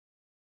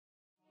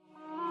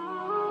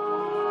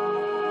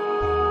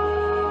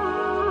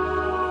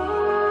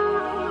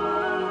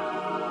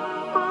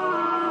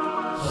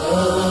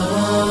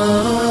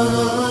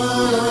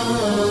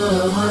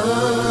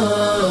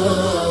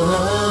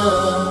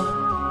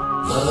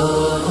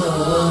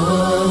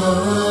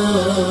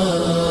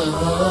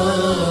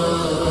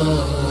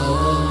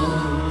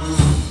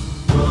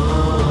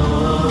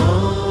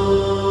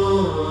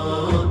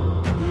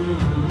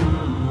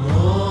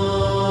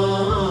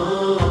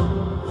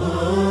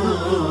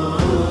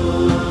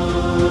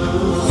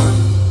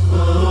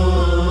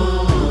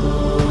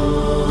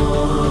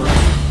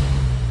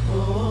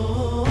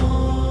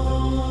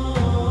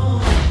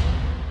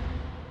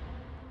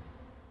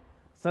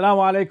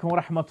Assalamu alaikum wa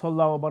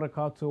rahmatullahi wa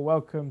barakatuh.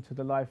 Welcome to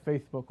the live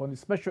Facebook on this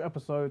special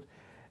episode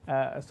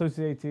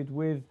associated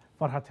with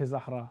Farhat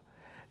Zahra.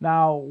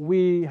 Now,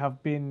 we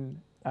have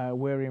been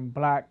wearing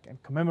black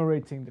and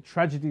commemorating the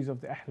tragedies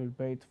of the Ahlul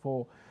Bayt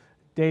for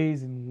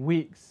days and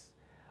weeks.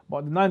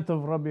 But the 9th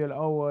of Rabi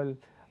al-Awwal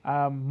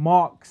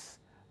marks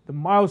the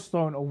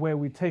milestone of where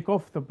we take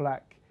off the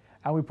black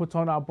and we put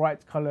on our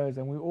bright colours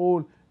and we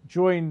all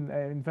join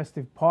in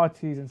festive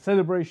parties and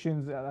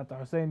celebrations at the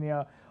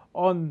Husseiniyah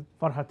on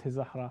Farhat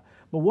Zahra.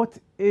 But what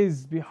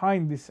is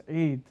behind this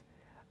Eid?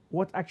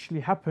 What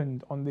actually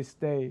happened on this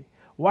day?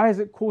 Why has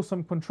it caused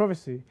some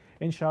controversy?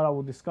 Inshallah,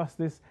 we'll discuss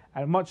this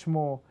and much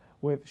more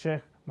with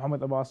Sheikh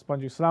Mohammed Abbas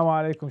Panju.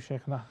 Assalamu alaikum,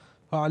 Sheikhna.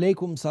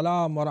 وعليكم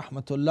السلام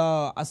ورحمة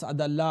الله.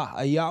 أسعد الله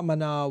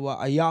أيامنا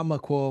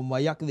وأيامكم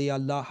ويقضي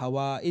الله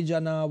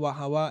حوائجنا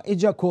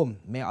وحوائجكم.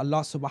 May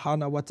Allah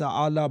subhanahu wa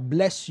ta'ala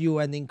bless you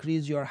and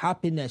increase your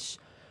happiness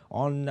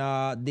on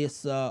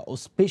this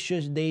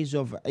auspicious days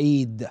of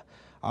Eid.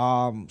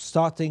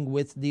 Starting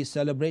with the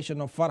celebration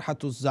of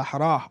Farhat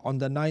Zahra on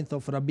the 9th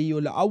of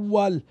Rabiul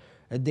Awwal,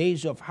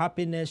 days of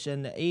happiness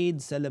and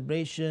Eid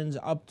celebrations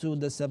up to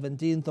the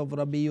 17th of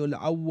Rabiul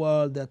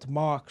Awwal, that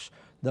marks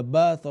the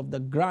birth of the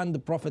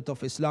grand prophet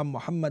of Islam,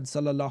 Muhammad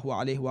sallallahu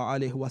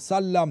alaihi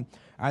wasallam,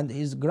 and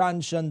his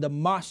grandson, the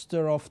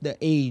master of the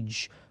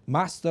age,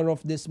 master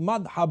of this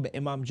madhab,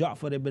 Imam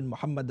Ja'far ibn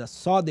Muhammad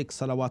as-Sadiq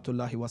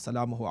salawatullahi wa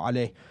salamuhu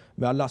alayh.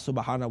 May Allah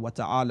subhanahu wa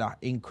ta'ala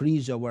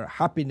increase our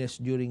happiness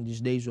during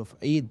these days of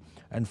Eid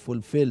and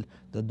fulfill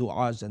the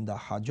du'as and the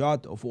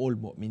hajat of all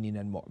mu'minin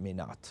and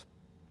mu'minat.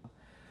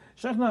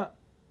 Sheikhna,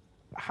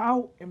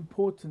 how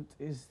important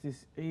is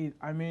this Eid?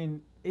 I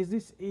mean, is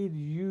this Eid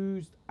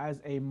used as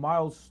a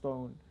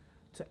milestone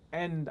to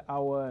end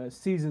our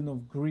season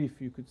of grief,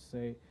 you could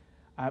say?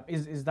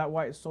 Is that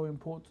why it's so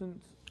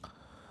important?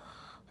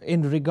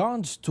 In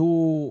regards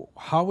to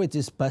how it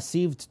is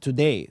perceived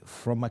today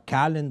from a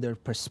calendar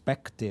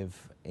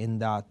perspective, in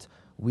that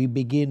we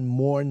begin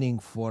mourning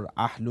for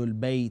Ahlul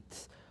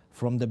Bayt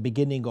from the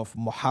beginning of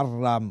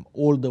Muharram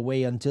all the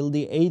way until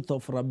the 8th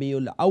of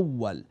Rabiul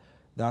Awwal,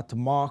 that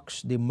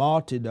marks the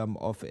martyrdom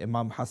of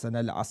Imam Hussein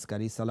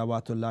al-Askari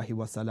salawatullahi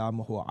wa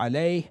salamuhu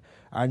alayh,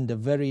 and the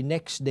very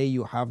next day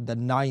you have the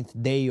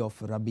 9th day of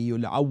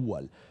Rabiul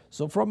Awwal.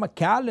 So from a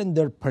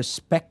calendar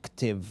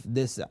perspective,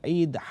 this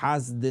Eid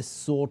has this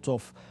sort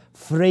of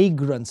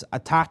fragrance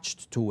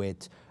attached to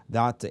it,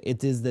 that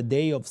it is the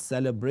day of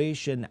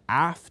celebration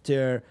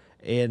after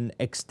an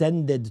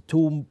extended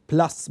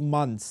 2+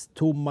 months,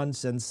 2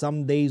 months and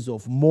some days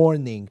of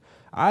mourning.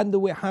 And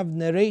we have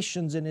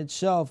narrations in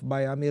itself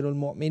by Amirul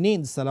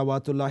Mu'mineen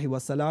salawatullahi wa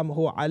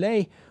salamuhu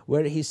alayh,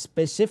 where he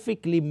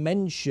specifically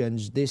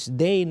mentions this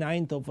day,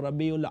 9th of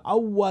Rabiul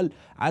Awwal,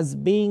 as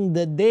being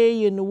the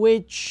day in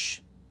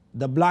which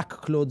the black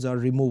clothes are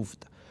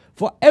removed.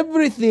 For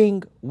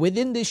everything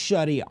within the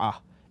Sharia,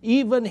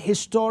 even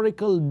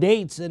historical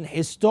dates and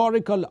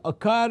historical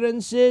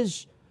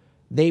occurrences,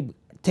 they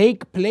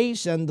take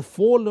place and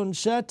fall on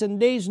certain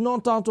days,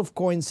 not out of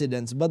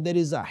coincidence, but there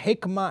is a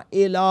hikmah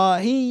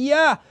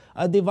ilahiyya,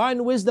 a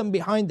divine wisdom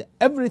behind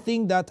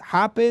everything that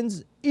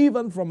happens,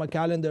 even from a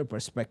calendar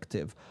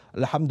perspective.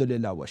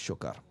 Alhamdulillah wa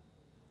shukr.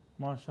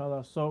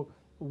 MashaAllah. So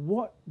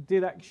what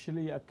did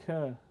actually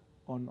occur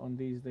on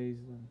these days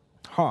then?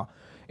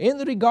 In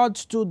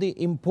regards to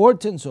the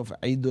importance of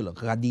Eid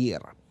al-Ghadir,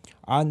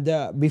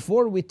 and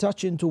before we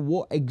touch into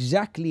what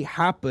exactly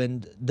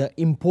happened, the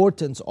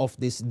importance of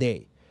this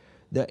day,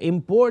 the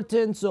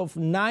importance of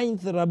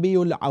 9th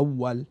Rabiul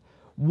Awwal,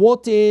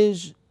 what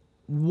is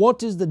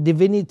the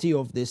divinity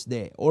of this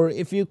day? Or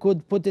if you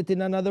could put it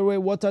in another way,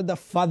 what are the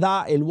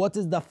fada'il? What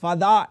is the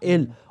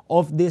fada'il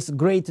of this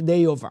great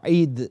day of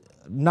Eid,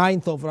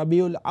 9th of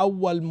Rabiul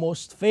Awwal,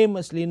 most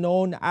famously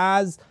known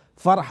as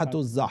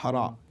Farhat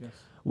Zahra? Yes.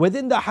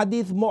 Within the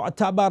Hadith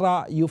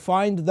Mu'tabara, you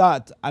find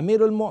that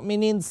Amirul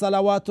Mu'mineen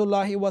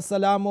salawatullahi wa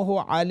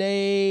salamuhu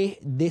alayh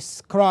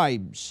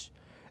describes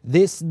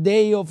this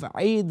day of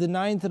Eid,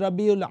 9th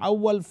Rabiul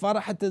Awwal,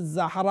 Farhat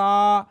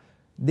Zahra,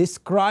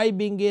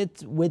 describing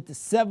it with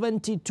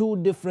 72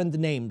 different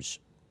names.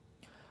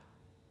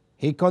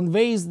 He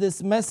conveys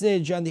this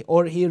message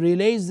or he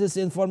relays this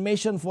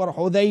information for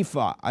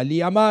Hudhayfa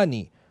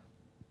al-Yamani,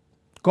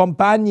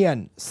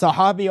 companion,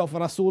 Sahabi of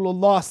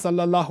Rasulullah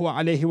sallallahu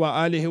alayhi wa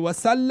alihi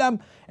wasallam,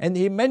 and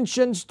he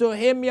mentions to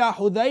him, Ya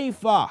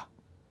Hudhayfa,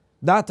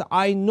 that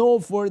I know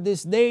for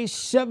this day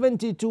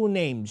 72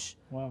 names.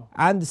 Wow.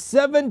 And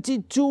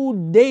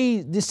 72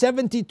 days, the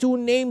 72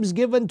 names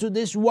given to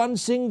this one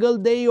single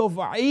day of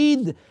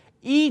Eid,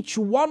 each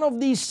one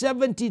of these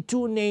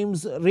 72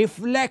 names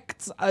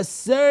reflects a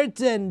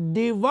certain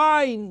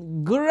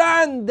divine,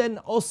 grand and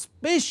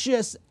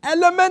auspicious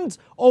element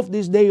of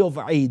this day of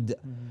Eid.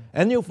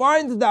 And you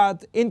find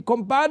that in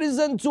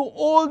comparison to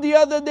all the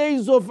other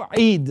days of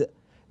Eid,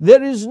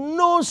 there is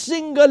no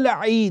single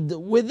Eid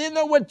within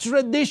our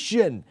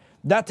tradition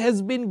that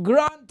has been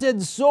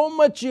granted so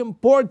much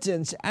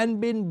importance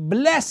and been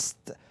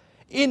blessed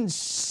in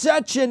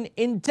such an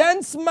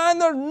intense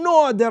manner.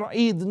 No other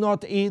Eid,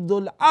 not Eid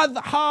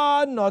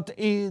AlZahra, not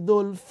Eid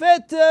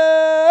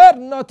al-Fitr,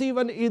 not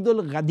even Eid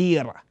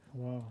al-Ghadir.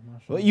 Wow,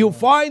 mashallah. You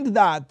find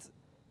that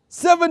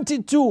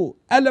 72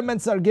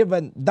 elements are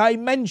given,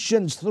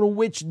 dimensions through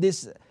which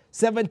this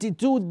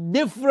 72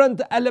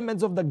 different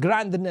elements of the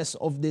grandness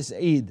of this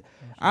Eid.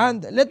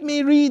 And let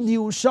me read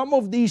you some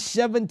of these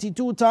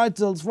 72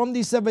 titles from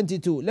these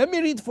 72. Let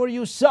me read for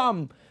you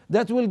some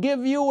that will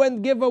give you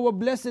and give our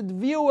blessed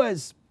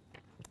viewers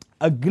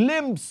a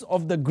glimpse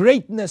of the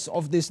greatness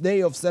of this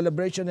day of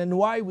celebration and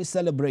why we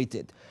celebrate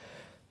it.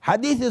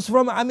 Hadith is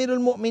from Amir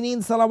al-Mu'mineen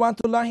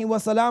salawatullahi wa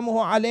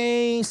salamuhu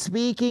alayhi,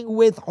 speaking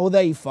with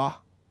Hudhayfa,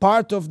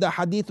 part of the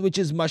hadith which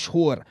is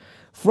mashhur.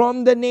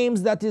 From the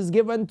names that is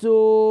given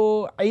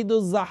to Eid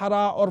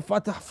AlZahra or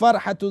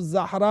Farhat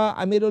AlZahra,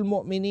 Amir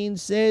al-Mu'mineen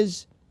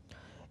says,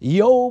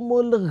 Yawm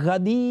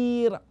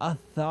al-Ghadir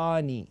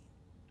al-Thani.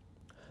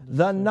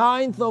 The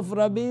 9th of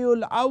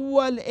Rabiul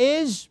Awwal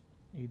is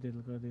Eid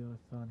al-Ghadir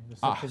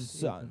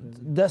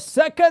al-Thani. the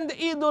second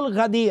Eid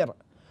al-Ghadir.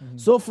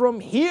 So from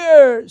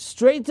here,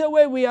 straight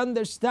away we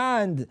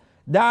understand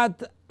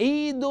that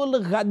Eid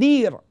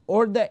al-Ghadir,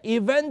 or the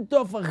event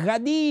of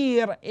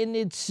Ghadir in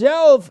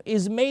itself,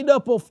 is made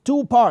up of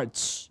two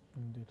parts.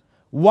 Indeed.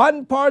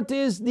 One part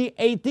is the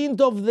 18th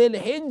of Dhul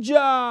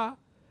Hijjah,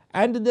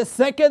 and the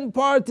second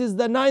part is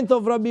the 9th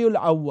of Rabiul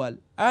Awwal.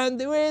 And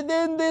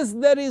within this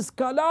there is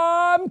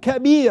Kalam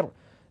Kabir.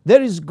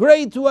 There is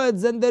great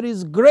words and there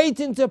is great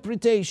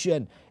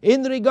interpretation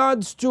in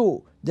regards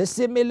to the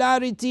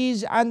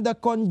similarities and the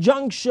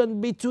conjunction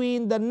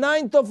between the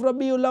 9th of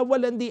Rabiul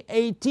Awwal and the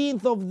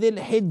 18th of Dhul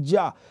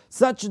Hijjah,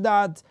 such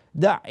that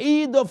the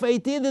Eid of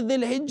 18th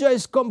Dhul Hijjah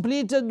is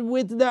completed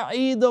with the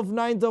Eid of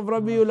 9th of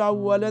Rabiul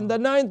Awwal, and the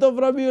 9th of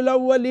Rabiul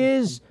Awwal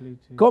is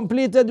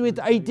completed with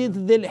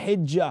 18th Dhul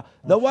Hijjah.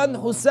 The one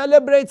who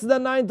celebrates the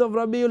 9th of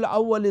Rabiul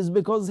Awwal is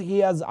because he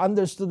has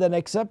understood and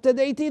accepted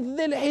 18th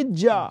Dhul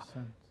Hijjah,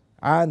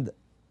 and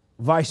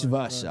vice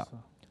versa.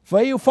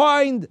 For you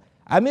find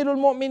Amir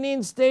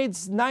al-Mu'mineen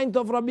states 9th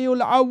of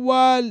Rabiul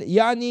Awwal,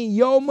 yani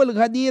Yawm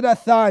al-Ghadir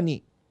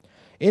al-Thani.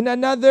 In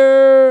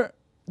another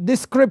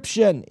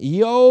description,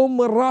 Yawm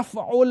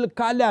Raf'ul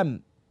Kalam,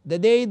 the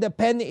day the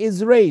pen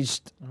is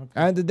raised.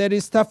 And there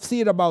is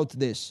tafsir about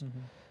this.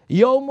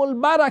 Yawm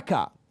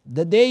al-Barakah,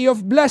 the day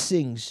of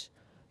blessings.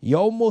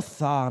 Yawm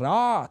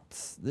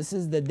al-Tharat, this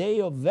is the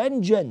day of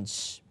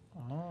vengeance.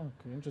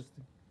 Okay,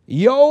 interesting.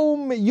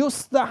 Yawm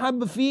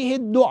Yustahab fihi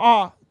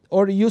ad-du'a,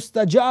 or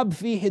yustajab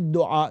fihi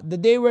ad-du'a, the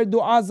day where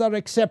du'as are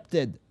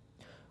accepted.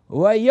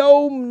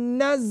 وَيَوْمْ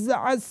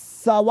نَزْعَ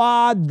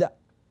السَّوَادِ,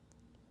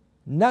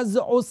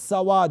 نَزْعُ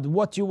السَّوَادِ,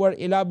 what you were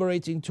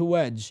elaborating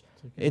towards.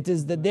 It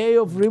is the day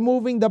of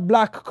removing the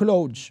black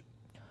clothes.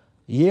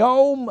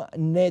 يَوْمْ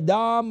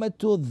نَدَامَةُ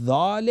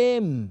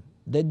الظَّالِمِ,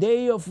 the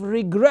day of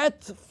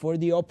regret for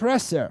the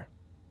oppressor.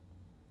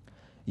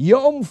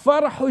 يَوْمْ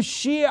فَرْحُ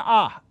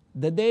الشِّيعَةِ,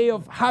 the day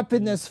of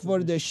happiness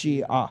for the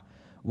Shia.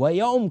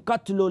 وَيَوْمْ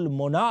قَتْلُ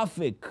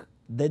الْمُنَافِقِ,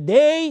 the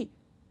day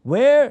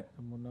where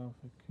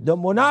the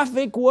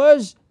munafiq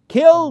was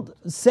killed,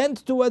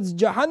 sent towards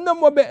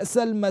Jahannam. وَبِئْسَ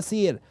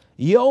الْمَسِيرِ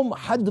يَوْمْ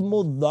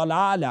حَدْمُ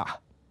الضَّلَالَةِ,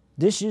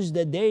 this is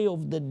the day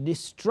of the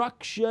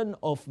destruction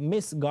of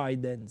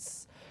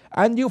misguidance.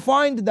 And you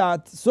find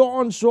that so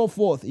on and so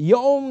forth.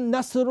 يَوْمْ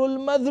نَصْرُ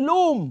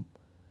الْمَظْلُومِ,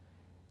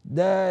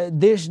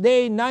 this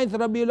day, 9th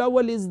Rabiul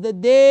Awwal, is the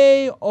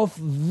day of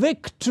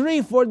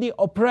victory for the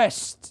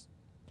oppressed.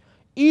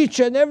 Each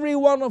and every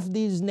one of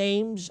these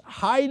names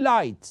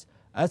highlights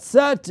a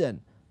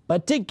certain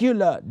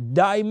particular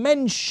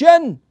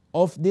dimension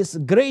of this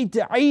great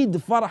Eid,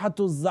 Farhat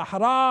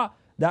AlZahra,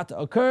 that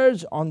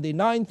occurs on the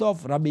 9th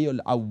of Rabiul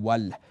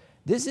Awwal.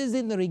 This is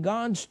in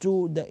regards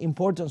to the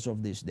importance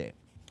of this day.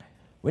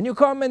 When you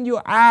come and you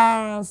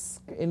ask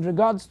in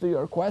regards to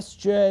your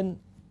question,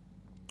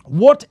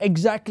 what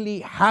exactly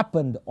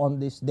happened on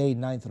this day,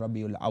 9th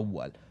Rabiul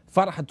Awwal,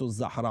 Farhat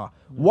AlZahra?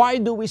 Why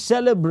do we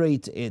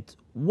celebrate it?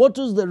 What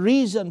is the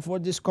reason for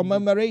this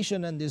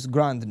commemoration and this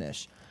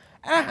grandness?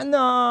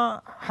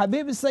 احنا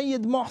حبيب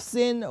Sayyid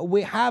Muhsin,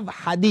 we have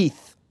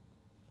hadith.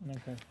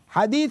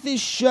 Hadith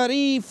is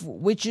Sharif,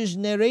 which is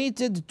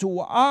narrated to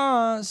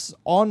us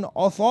on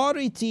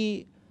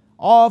authority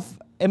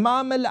of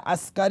Imam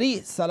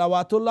al-Askari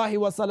salawatullahi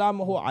wa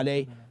salamuhu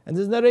alayhi. And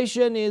this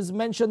narration is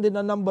mentioned in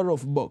a number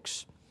of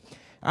books.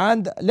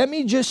 And let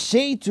me just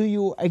say to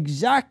you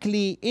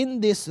exactly in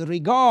this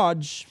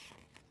regards,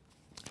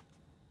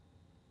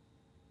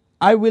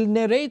 I will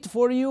narrate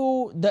for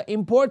you the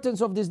importance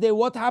of this day,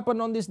 what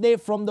happened on this day,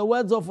 from the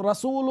words of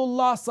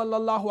Rasulullah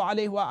sallallahu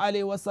alayhi wa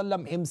alihi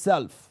wasallam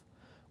himself,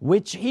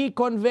 which he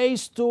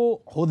conveys to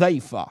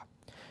Hudhayfa.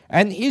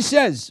 And he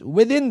says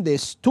within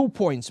this 2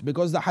 points,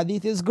 because the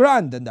hadith is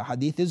grand and the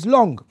hadith is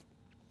long.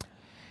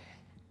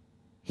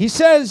 He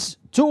says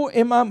to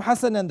Imam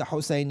Hassan and the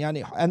Hussein,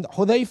 and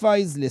Hudhayfa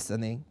is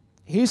listening.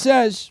 He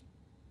says,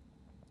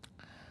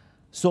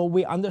 so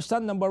we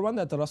understand, number one,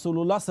 that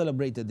Rasulullah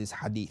celebrated this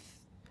hadith,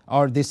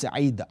 or this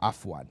Eid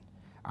Afwan.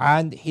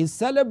 And he's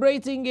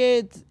celebrating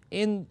it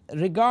in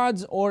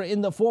regards or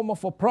in the form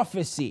of a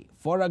prophecy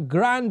for a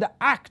grand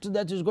act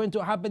that is going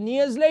to happen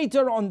years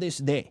later on this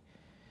day.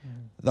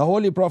 The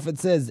Holy Prophet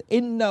says,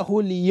 إِنَّهُ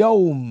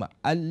الْيَوْمَ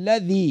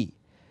الَّذِي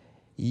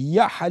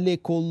يَحْلِكُ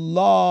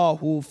اللَّهُ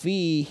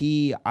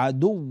فِيهِ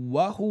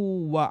عَدُوَّهُ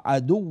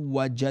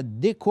وَعَدُوَّ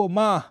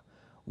جَدِّكُمَا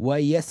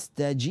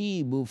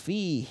وَيَسْتَجِيبُ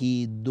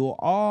فِيهِ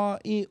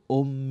دُعَاءِ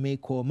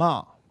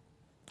أُمِّكُمَا.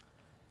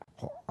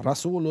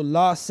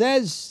 Rasulullah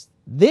says,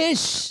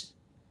 this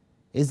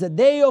is a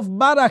day of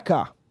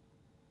barakah.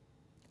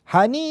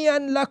 هَنِيًّا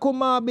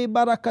لَكُمَا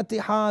بِبَرَكَةِ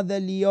هَذَا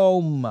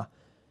الْيَوْمِ.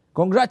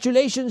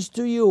 Congratulations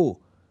to you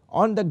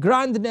on the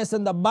grandness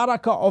and the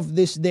barakah of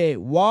this day.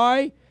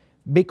 Why?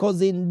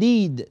 Because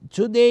indeed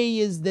today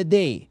is the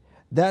day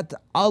that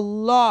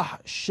Allah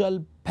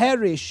shall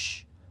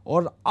perish,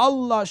 or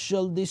Allah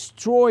shall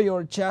destroy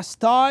or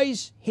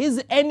chastise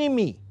his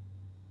enemy,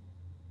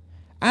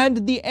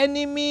 and the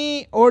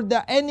enemy or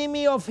the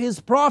enemy of his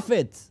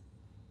prophet.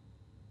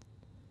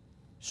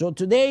 So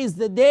today is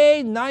the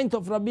day, 9th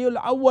of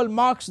Rabiul Awwal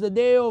marks the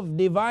day of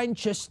divine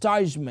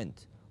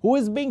chastisement. Who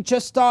is being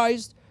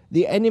chastised?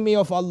 The enemy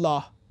of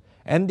Allah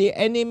and the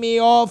enemy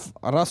of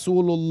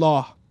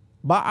Rasulullah.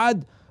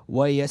 Ba'ad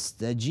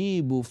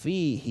وَيَسْتَجِيبُ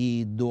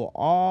فِيهِ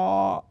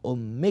دُعَاء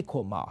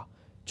أُمِّكُمَا.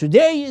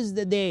 Today is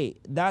the day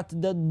that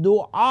the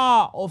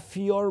dua of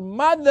your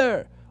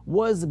mother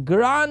was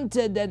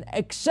granted and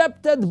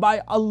accepted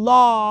by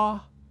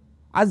Allah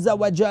Azza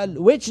wa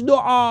Jal. Which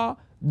dua?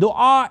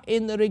 Dua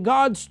in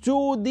regards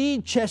to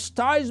the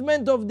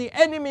chastisement of the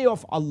enemy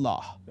of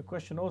Allah. The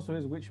question also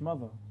is, which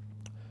mother?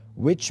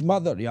 Which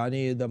mother?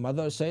 Yani the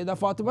mother Sayyidah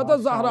Fatima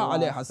al-Zahra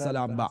alayha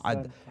salam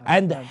ba'ad.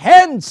 And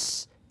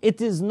hence it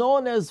is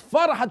known as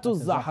Farhat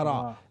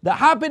al-Zahra, the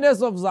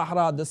happiness of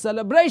Zahra, the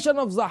celebration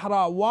of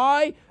Zahra.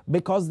 Why?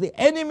 Because the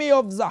enemy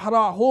of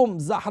Zahra, whom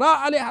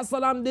Zahra alayha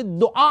salam did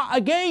dua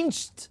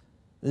against,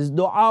 this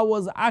dua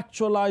was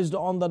actualized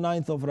on the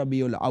 9th of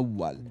Rabiul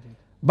Awwal.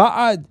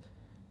 Ba'ad.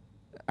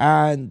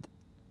 And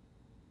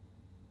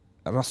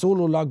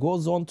Rasulullah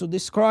goes on to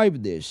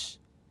describe this.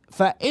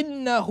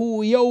 فَإِنَّهُ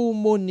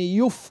يَوْمٌ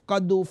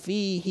يُفْقَدُ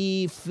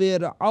فِيهِ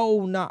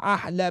فِرْعَوْنَ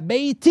أَهْلَ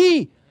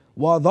بَيْتِي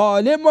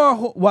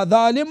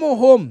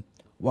وَظَالِمُهُمْ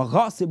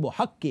وَغَاصِبُ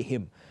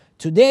حَقِّهِمْ.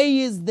 Today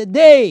is the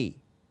day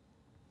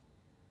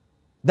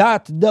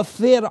that the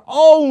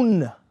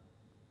Fir'aun,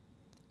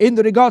 in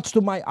regards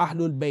to my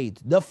Ahlul Bayt,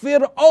 the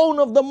Fir'aun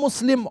of the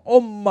Muslim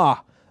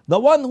Ummah, the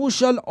one who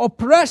shall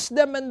oppress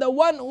them and the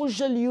one who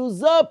shall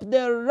usurp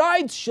their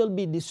rights shall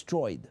be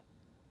destroyed.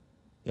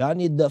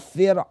 Yani the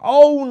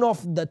Fir'aun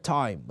of the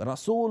time,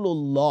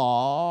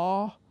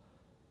 Rasulullah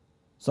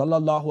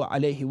sallallahu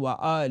alayhi wa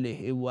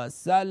alihi wa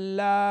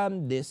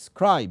sallam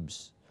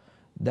describes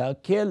the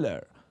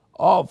killer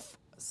of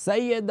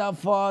Sayyidah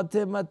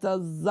Fatima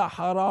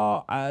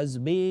al-Zahra as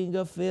being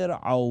a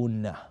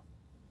Fir'aun.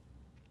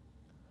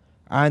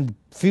 And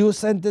few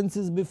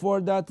sentences before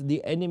that,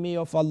 the enemy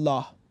of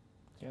Allah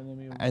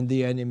and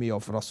the enemy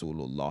of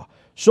Rasulullah.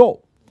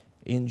 So,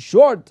 in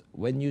short,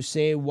 when you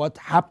say what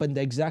happened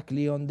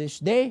exactly on this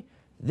day,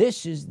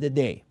 this is the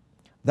day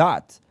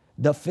that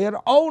the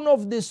Fir'aun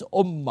of this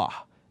ummah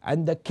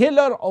and the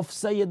killer of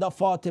Sayyidah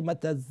Fatima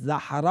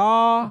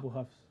al-Zahra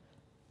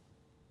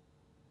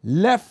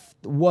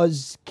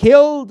was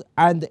killed,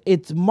 and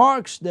it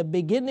marks the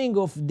beginning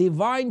of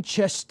divine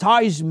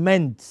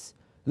chastisement.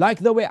 Like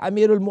the way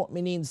Amir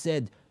al-Mu'mineen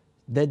said,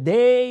 the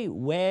day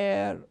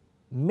where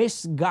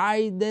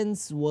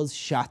misguidance was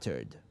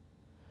shattered.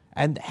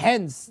 And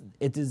hence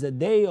it is a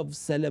day of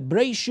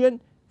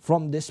celebration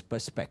from this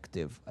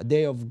perspective, a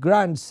day of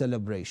grand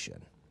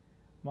celebration.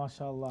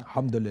 MashaAllah.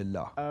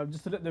 Alhamdulillah.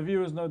 Just to let the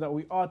viewers know that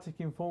we are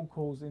taking phone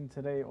calls in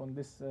today on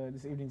this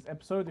evening's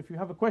episode. If you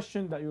have a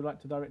question that you would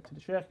like to direct to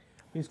the Sheikh,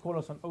 please call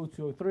us on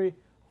 0203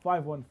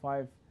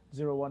 515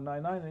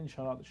 0199, and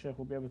inshallah the Sheikh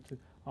will be able to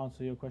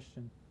answer your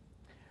question.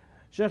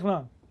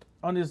 Sheikhna,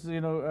 on this,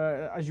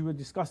 as you were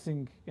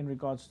discussing in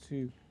regards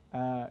to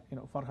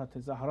Farhat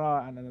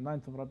al-Zahra and the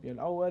 9th of Rabi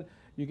al-Awwal,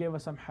 you gave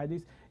us some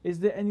hadith. Is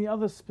there any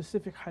other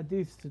specific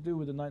hadith to do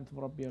with the 9th of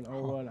Rabi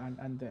al-Awwal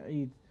and the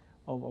Eid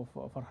of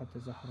Farhat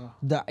al-Zahra?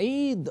 The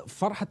Eid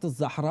Farhat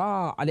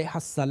al-Zahra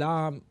alayha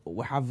salam,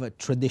 we have a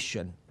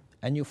tradition,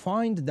 and you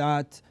find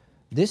that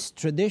this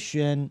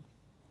tradition,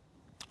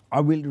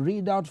 I will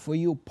read out for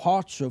you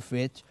parts of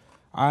it,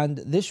 and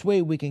this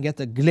way we can get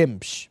a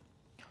glimpse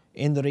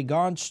in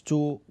regards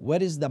to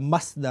what is the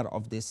masdar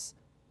of this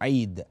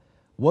Eid.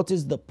 What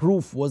is the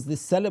proof? Was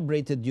this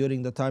celebrated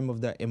during the time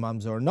of the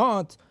Imams or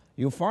not?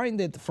 You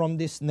find it from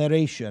this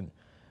narration,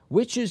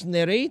 which is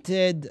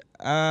narrated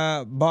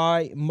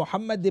by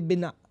Mohammed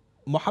ibn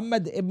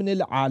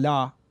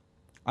al-Ala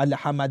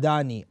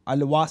al-Hamadani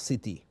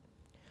al-Wasiti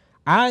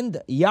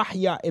and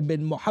Yahya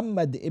ibn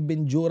Muhammad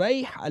ibn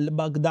Jurayh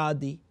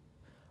al-Baghdadi.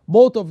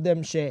 Both of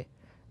them say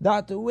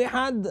that we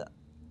had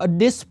a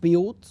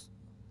dispute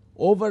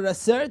over a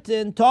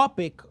certain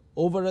topic,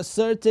 over a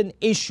certain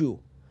issue.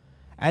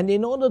 And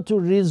in order to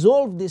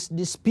resolve this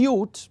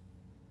dispute,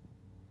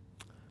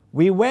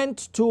 we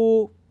went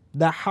to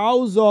the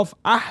house of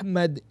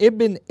Ahmad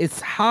ibn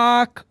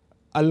Ishaq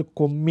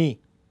al-Qummi,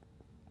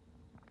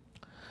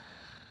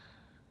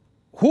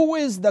 who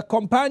is the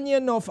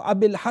companion of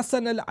Abil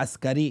Hassan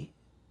al-Askari.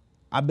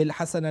 Abil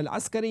Hassan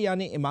al-Askari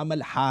yani Imam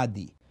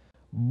al-Hadi.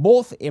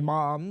 Both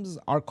Imams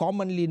are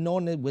commonly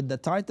known with the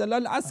title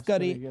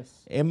al-Askari.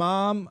 Yes.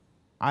 Imam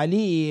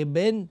Ali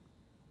ibn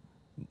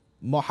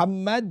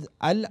Mohammed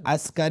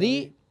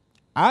al-Askari,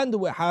 and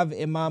we have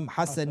Imam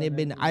Hassan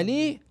ibn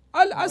Ali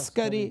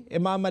al-Askari,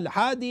 Imam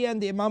al-Hadi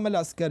and Imam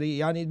al-Askari,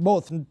 yani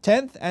both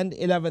 10th and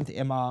 11th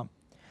Imam.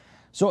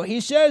 So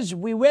he says,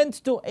 we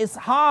went to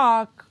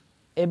Ishaq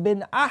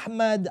ibn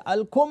Ahmad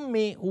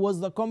al-Qummi, who was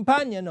the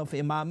companion of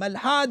Imam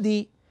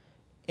al-Hadi,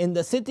 in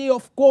the city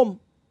of Qum.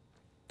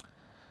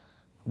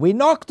 We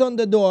knocked on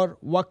the door,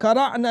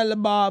 وَقَرَعْنَا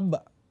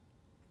الْبَابِ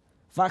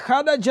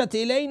فَخَرَجَتْ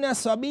إِلَيْنَا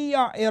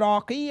صَبِيَّةٌ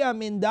عِرَاقِيَّةٌ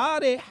مِنْ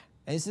دَارِهِ.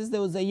 And he says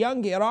there was a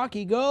young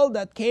Iraqi girl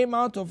that came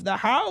out of the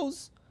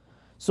house.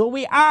 So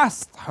we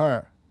asked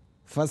her,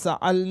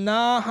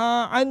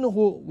 فَسَأَلْنَاهَا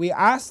عَنْهُ. We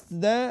asked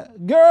the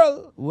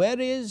girl, where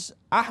is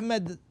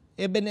Ahmad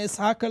ibn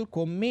Ishaq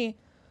al-Qummi?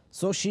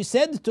 So she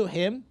said to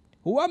him,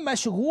 هُوَ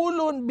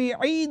مَشْغُولٌ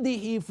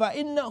بِعِيدِهِ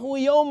فَإِنَّهُ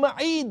يَوْمَ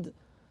عِيد.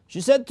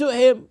 She said to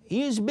him,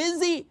 he is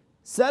busy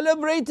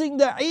celebrating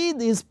the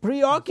Eid, is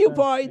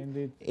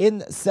preoccupied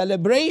in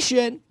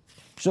celebration.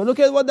 So look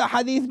at what the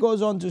hadith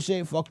goes on to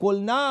say.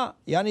 فَقُلْنَا,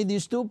 yani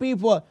these two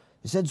people,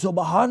 he said,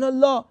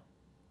 Subhanallah,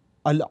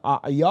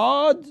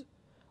 al-a'yad,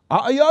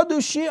 a'yad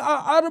al-shi'a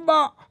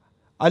arba'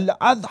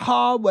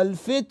 al-adha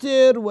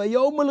wal-fitr wa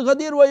yawm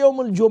al-ghadir wa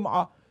yawm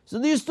al-jum'ah. So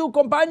these two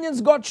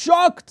companions got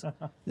shocked.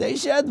 They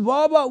said,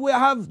 Baba, we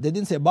have, they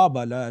didn't say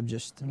Baba, I'm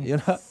just, you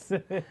know.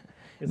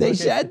 They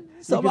said,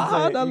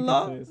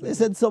 Subhanallah. They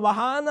said,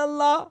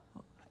 Subhanallah.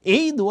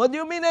 Eid, what do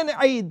you mean an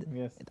Eid?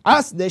 Yes.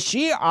 Us, the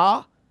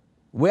Shia,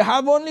 we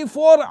have only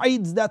 4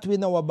 Eids that we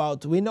know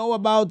about. We know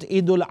about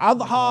Eid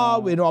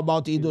al-Adha, we know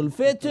about Eid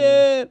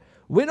al-Fitr,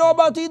 we know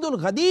about Eid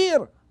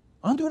al-Ghadir,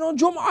 and we know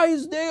Jum'ah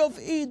is day of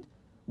Eid.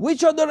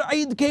 Which other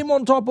Eid came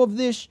on top of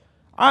this?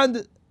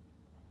 And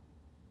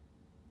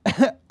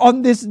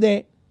on this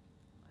day,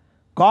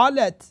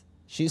 قالت,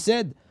 she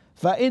said,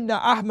 فإن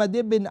أحمد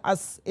بن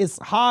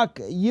إسحاق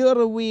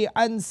يروي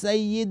عن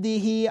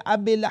سيده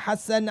أبي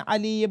الحسن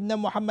علي بن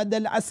محمد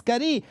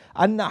العسكري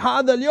أن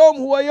هذا اليوم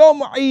هو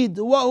يوم عيد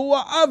وهو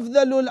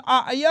أفضل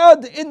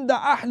الأعياد عند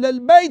أهل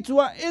البيت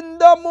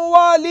وعند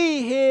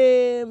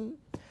مواليهم.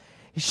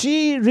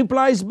 She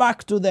replies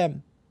back to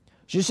them.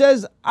 She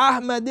says,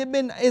 Ahmad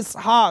ibn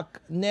Ishaq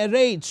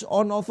narrates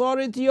on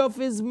authority of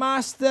his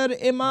master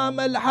Imam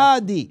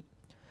al-Hadi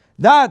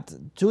that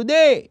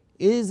today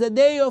is a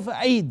day of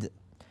Eid.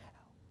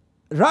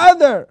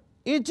 Rather,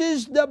 it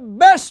is the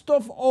best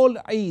of all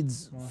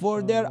Eids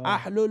for their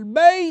ahlul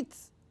Bayt.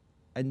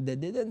 And they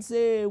didn't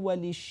say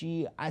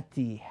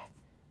وَلِشِيعَتِهِ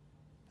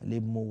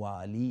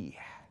لِمُوَالِيهِ.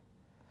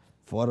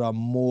 For a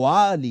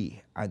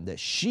muwali and a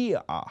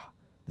Shia,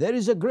 there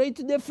is a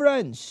great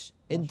difference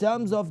in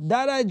terms of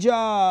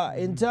daraja,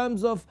 in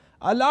terms of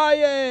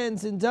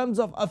alliance, in terms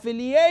of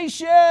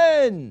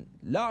affiliation.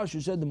 La,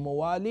 she said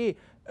muwali,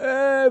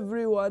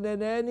 everyone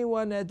and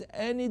anyone at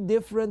any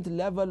different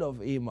level of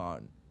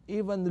iman.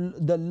 Even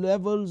the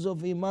levels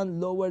of iman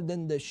lower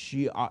than the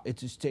Shia,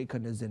 it is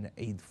taken as an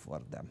Eid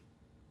for them.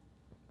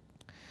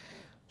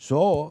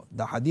 So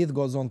the hadith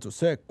goes on to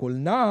say,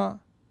 قُلْنَا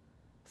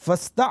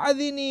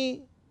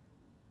فَاسْتَعْذِنِي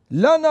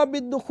لَنَا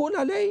بِالدُّخُولَ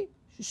عَلَيْهِ.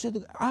 She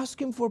said,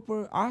 ask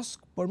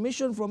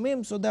permission from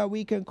him so that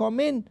we can come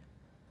in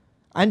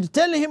and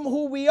tell him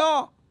who we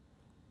are.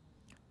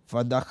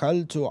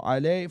 فدخلت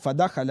عليه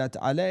فدخلت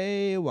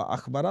عليه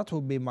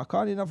وأخبرته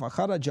بمكاننا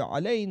فخرج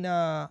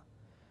علينا.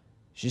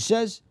 She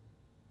says,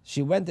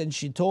 she went and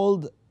she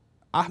told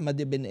Ahmad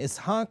ibn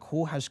Ishaq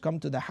who has come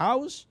to the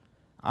house,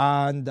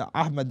 and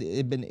Ahmad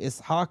ibn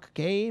Ishaq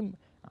came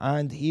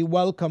and he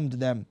welcomed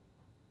them.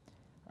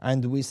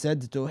 And we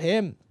said to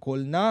him,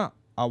 قلنا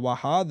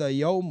أوهذا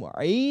يوم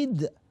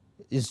عيد,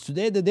 is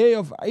today the day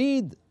of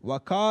Eid,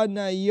 وكان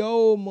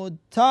يوم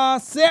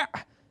التاسع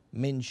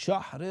من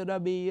شهر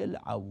ربيع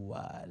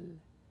الأول.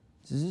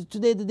 Is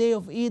today the day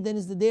of Eid and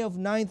it's the day of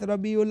 9th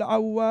ربيع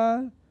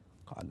الأول?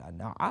 قال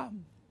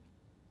نعم.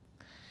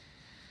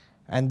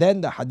 And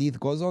then the hadith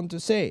goes on to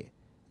say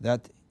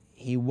that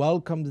he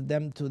welcomed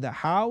them to the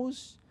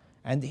house,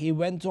 and he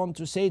went on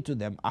to say to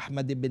them,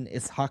 Ahmad ibn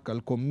Ishaq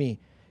al-Qummi,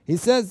 he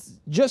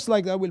says, just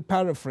like, I will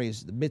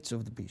paraphrase the bits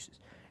of the pieces.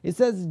 He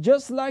says,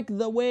 just like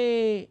the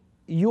way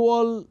you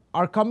all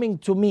are coming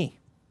to me.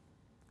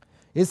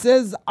 He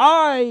says,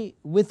 I,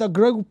 with a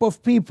group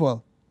of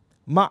people,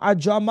 ma'a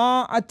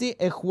jama'ati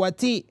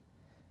ikhwati,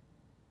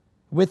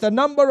 with a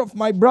number of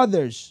my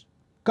brothers,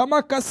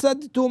 kama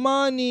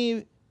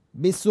kasadtumani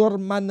bisur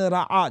man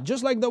ra'a,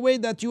 just like the way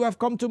that you have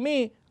come to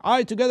me,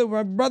 I together with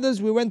my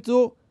brothers, we went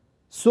to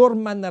Sur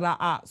man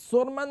ra'a.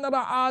 Sur man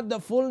ra'a, the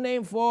full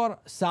name for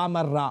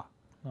Samarra.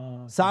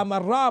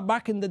 Samarra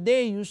back in the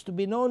day used to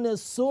be known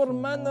as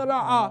Surman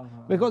Ra'a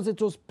because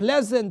it was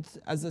pleasant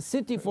as a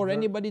city for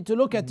anybody to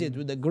look at it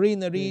with the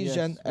greeneries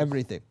and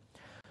everything.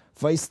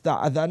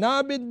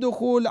 فاستأذنا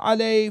بالدخول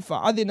عليه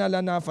فأذن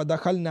لنا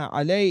فدخلنا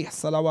عليه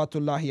صلوات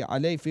الله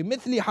عليه في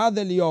مثل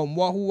هذا اليوم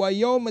وهو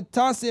يوم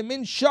التاسع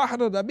من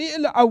شهر ربيع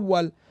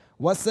الأول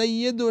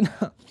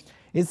وسيدنا.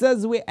 He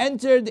says we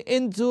entered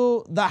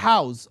into the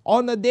house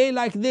on a day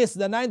like this,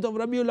 the 9th of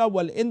Rabiul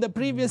Awwal, in the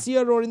previous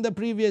year or in the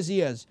previous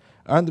years,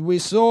 and we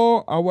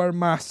saw our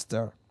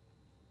master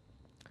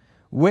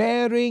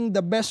wearing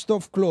the best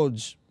of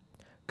clothes.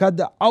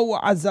 قد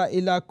أوعز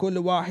إلى كل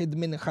واحد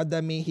من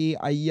خدمه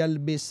أن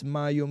يلبس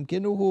ما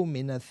يمكنه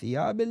من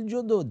الثياب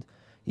الجدد.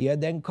 He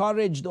had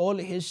encouraged all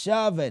his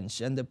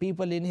servants and the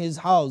people in his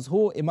house,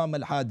 who Imam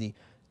al-Hadi,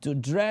 to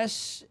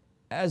dress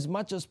as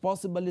much as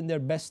possible in their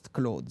best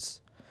clothes.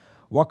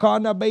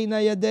 وكان بين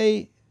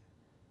يدي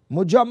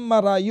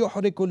مجمرة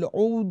يحرق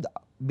العود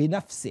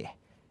بنفسه.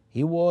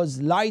 He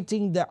was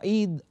lighting the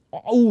Eid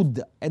oud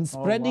and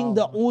spreading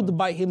the oud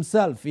by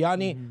himself.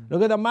 Yani,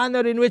 look at the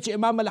manner in which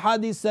Imam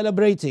al-Hadi is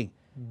celebrating.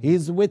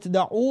 He's with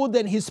the oud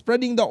and he's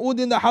spreading the oud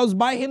in the house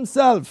by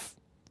himself.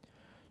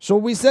 So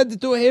we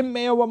said to him,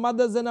 may our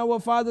mothers and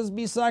our fathers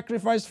be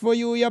sacrificed for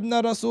you, Ya ibn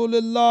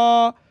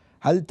Rasulullah.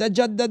 هل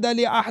تجدد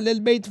لأهل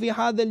البيت في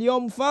هذا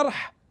اليوم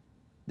فرح?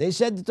 They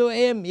said to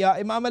him, Ya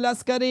Imam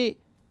al-Askari,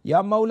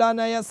 Ya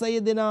Maulana, Ya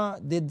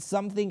Sayyidina, did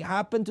something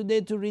happen today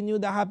to renew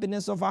the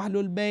happiness of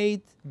Ahlul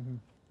Bayt?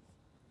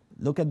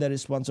 Look at the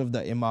response of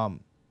the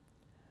Imam.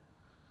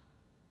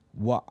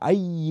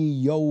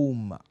 وَأَيِّ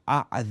يَوْمَ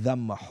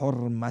أَعْظَمَ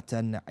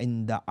حُرْمَةً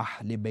عِنْدَ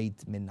أَهْلِ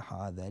بَيْتٍ مِنْ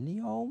هَذَا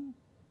الْيَوْمِ.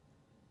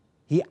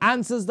 He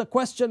answers the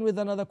question with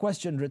another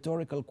question,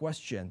 rhetorical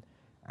question.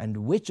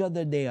 And which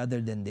other day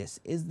other than this?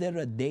 Is there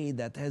a day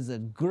that has a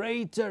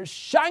greater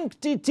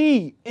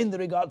sanctity in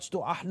regards to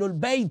Ahlul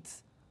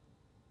Bayt?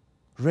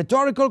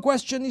 Rhetorical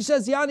question. He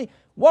says, Yani,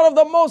 one of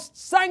the most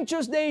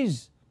sanctuous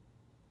days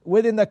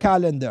within the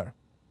calendar.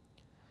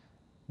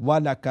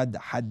 وَلَقَدْ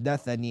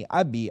حَدَّثَنِي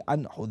أَبِي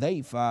أَنْ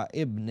حُذَيْفَةَ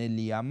ابْنِ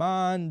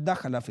الْيَمَانِ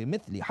دَخَلَ فِي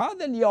مِثْلِ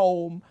هَذَا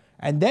الْيَوْمِ.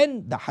 And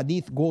then the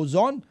hadith goes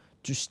on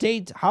to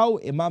state how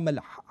Imam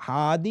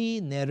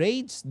al-Hadi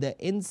narrates the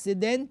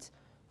incident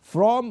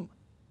from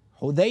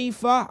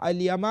Hudhayfa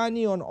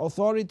al-Yamani on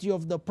authority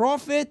of the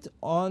Prophet,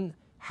 on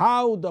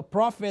how the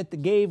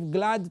Prophet gave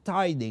glad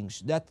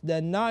tidings that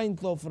the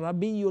 9th of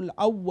Rabiul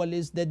Awwal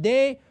is the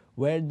day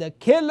where the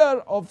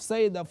killer of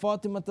Sayyidah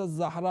Fatimah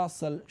al-Zahra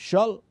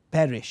shall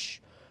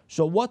perish.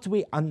 So what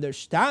we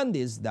understand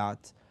is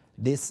that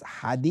this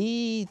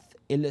hadith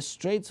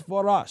illustrates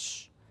for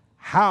us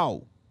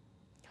how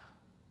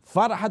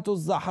Farhat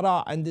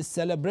al-Zahra and the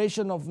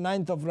celebration of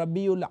 9th of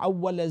Rabiul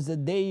Awwal as a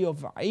day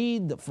of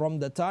Eid from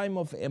the time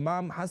of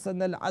Imam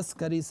Hussein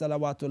al-Askari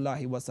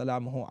salawatullahi wa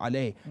salamuhu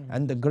alayh.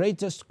 And the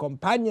greatest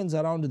companions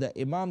around the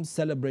Imam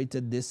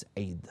celebrated this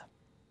Eid.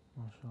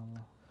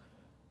 MashaAllah.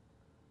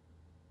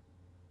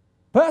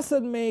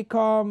 Person may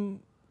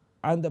come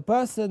and the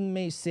person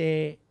may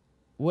say,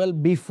 well,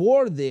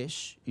 before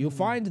this, you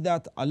find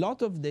that a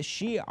lot of the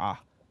Shia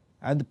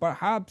and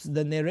perhaps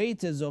the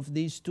narrators of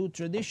these two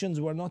traditions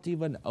were not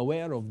even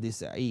aware of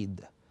this Eid.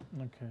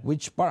 Okay.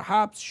 Which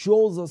perhaps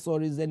shows us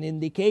or is an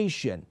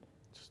indication.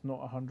 Just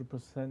not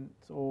 100%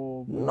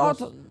 or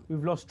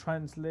we've lost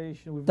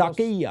translation.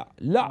 Taqiyya.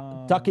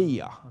 La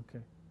taqiyya.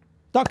 Okay.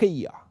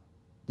 Taqiyya.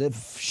 The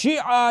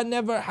Shia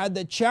never had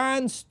a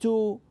chance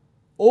to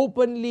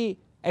openly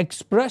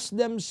express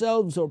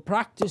themselves or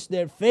practice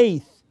their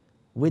faith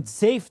with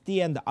safety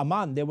and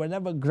aman. They were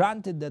never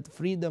granted that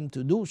freedom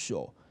to do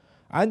so.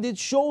 And it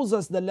shows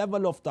us the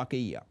level of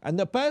taqiyya. And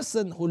the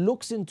person who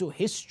looks into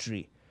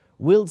history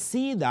will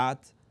see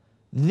that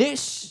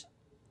this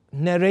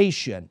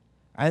narration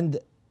and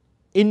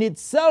in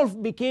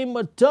itself became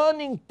a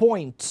turning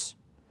point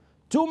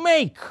to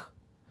make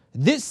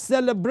this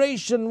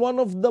celebration one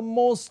of the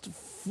most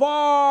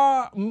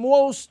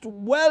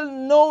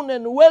well-known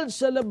and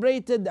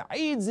well-celebrated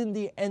Eids in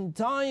the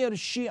entire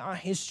Shia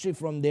history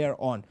from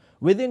there on,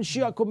 within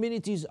Shia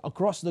communities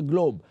across the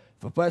globe.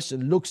 If a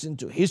person looks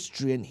into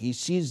history and he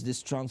sees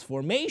this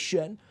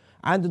transformation,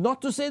 and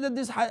not to say that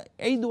this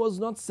Eid was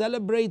not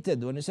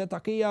celebrated. When you say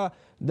taqiyya,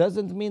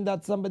 doesn't mean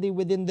that somebody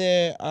within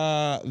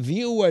the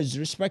viewers,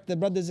 respected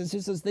brothers and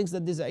sisters, thinks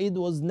that this Eid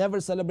was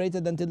never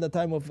celebrated until the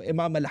time of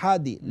Imam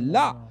al-Hadi.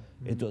 La,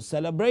 it was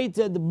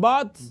celebrated,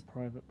 but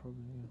private,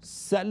 probably, yeah.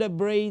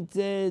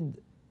 Celebrated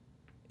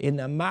in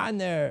a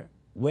manner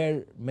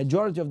where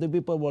majority of the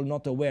people were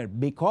not aware,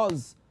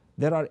 because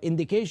there are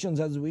indications,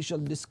 as we shall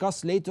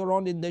discuss later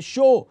on in the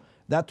show,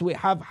 that we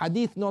have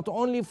hadith not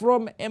only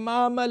from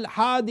Imam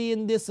al-Hadi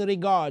in this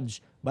regard,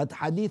 but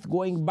hadith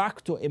going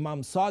back to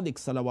Imam Sadiq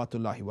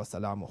salawatullahi wa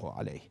salamuhu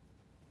alayhi.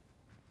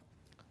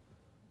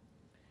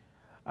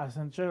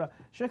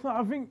 Sheikh,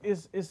 I think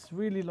it's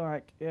really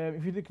like,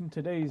 if you look in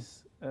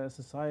today's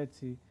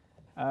society,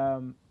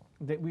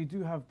 that we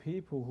do have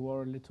people who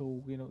are a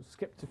little,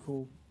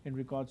 skeptical in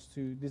regards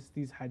to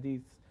these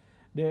hadiths.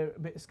 They're a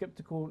bit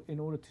skeptical in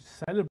order to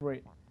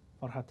celebrate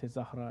Farhat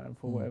Zahra and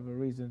for whatever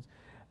reasons.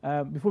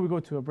 Before we go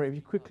to a break, if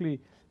you quickly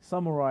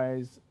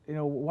summarize,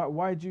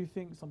 why do you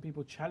think some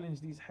people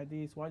challenge these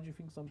hadiths? Why do you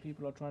think some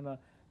people are trying to,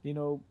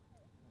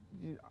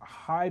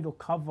 hide or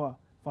cover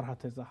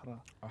Farhat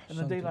Zahra in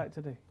a day like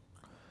today?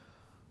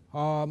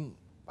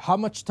 How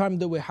much time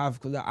do we have?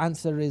 The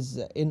answer is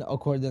in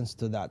accordance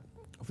to that.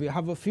 If we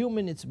have a few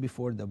minutes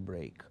before the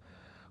break,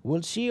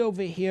 we'll see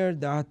over here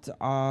that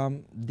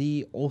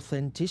the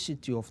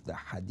authenticity of the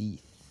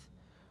hadith,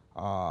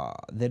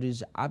 there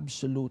is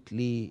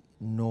absolutely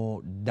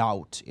no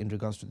doubt in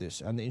regards to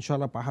this. And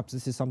inshallah, perhaps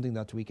this is something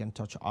that we can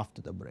touch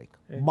after the break.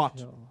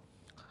 But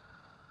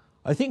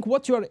I think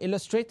what you're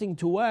illustrating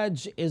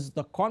towards is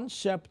the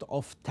concept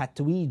of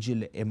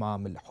Tatweej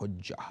al-Imam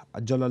al-Hujjah,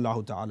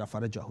 Ajjalallahu ta'ala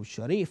farajahu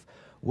sharif,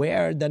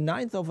 where the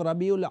 9th of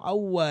Rabiul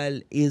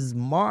Awwal is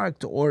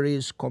marked or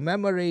is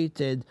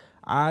commemorated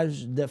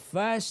as the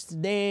first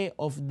day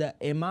of the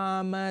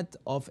Imamat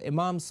of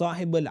Imam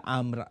Sahib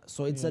al-Amr.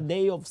 So it's a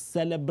day of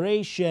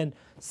celebration,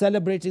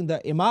 celebrating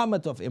the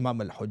Imamat of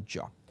Imam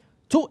al-Hujjah.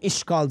 Two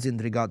ishkals in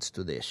regards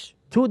to this,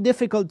 two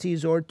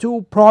difficulties or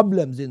two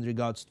problems in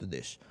regards to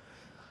this.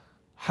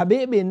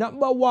 Habibi,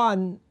 number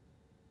one,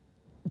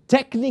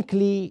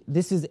 technically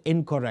this is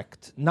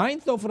incorrect.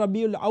 9th of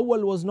Rabiul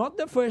Awwal was not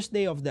the first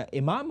day of the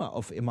Imamah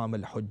of Imam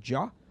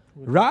al-Hujjah.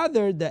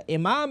 Rather, the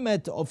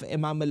Imamat of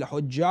Imam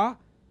al-Hujjah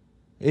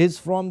is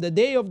from the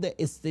day of the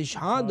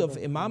Istishhad of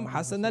Imam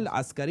Hussein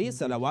al-Askari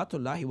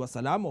salawatullahi wa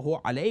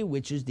salamuhu alayhi,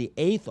 which is the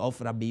 8th of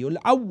Rabiul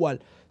Awwal.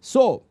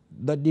 So,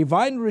 the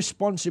divine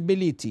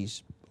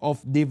responsibilities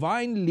of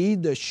divine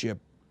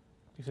leadership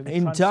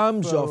in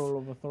terms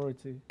of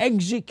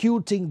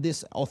executing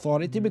this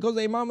authority, because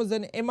the Imam is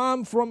an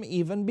Imam from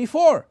even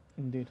before.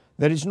 Indeed.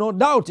 There is no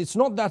doubt. It's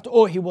not that,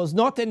 oh, he was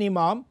not an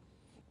Imam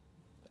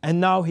and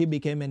now he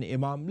became an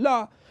Imam.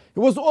 La, he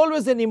was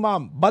always an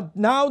Imam. But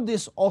now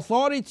this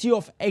authority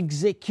of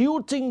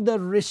executing the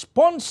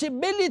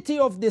responsibility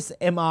of this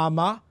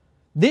Imamah,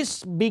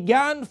 this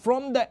began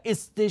from the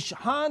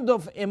istishhad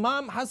of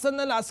Imam Hassan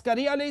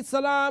al-Askari alayhi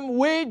salam,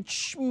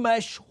 which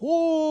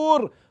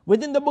mashhoor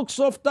within the books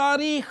of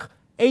Tariq,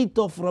 8th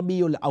of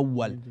Rabiul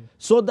Awwal.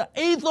 So the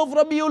 8th of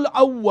Rabiul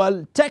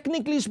Awwal,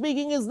 technically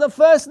speaking, is the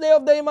first day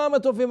of the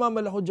Imamat of Imam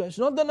al-Hujjah. It's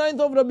not the 9th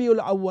of Rabiul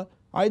Awwal.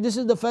 Alright, this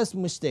is the first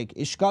mistake.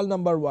 Ishkal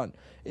number one.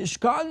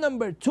 Ishkal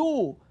number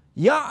two,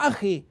 Ya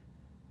akhi,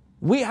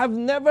 we have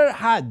never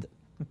had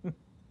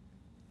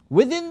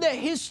within the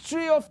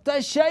history of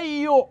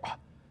Tashayyu'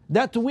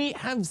 that we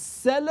have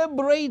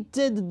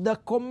celebrated the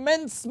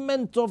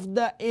commencement of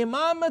the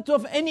Imamat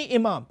of any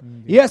Imam.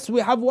 Yes, we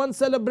have one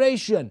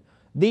celebration,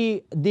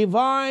 the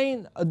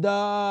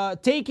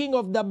taking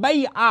of the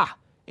Bay'ah,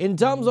 in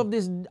terms of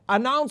this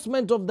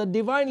announcement of the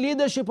divine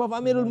leadership of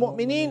Amirul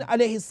Mu'mineen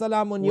alayhi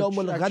salam on Yawm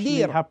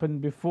al-Ghadir. Which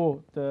happened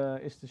before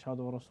the Istishhad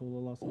of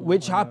Rasulullah.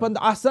 Which happened,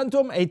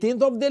 Ahsantum,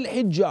 18th of Dhul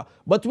Hijjah.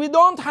 But we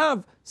don't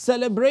have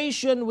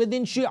celebration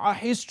within Shia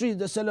history,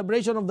 the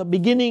celebration of the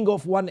beginning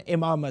of one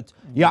Imamat.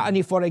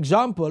 Yani, for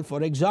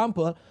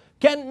example,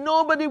 can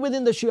nobody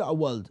within the Shia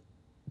world,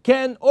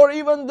 or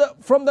even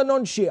from the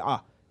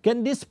non-Shia,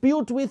 can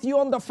dispute with you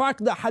on the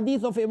fact the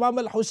hadith of Imam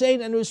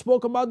al-Hussein, and we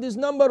spoke about this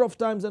number of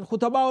times, and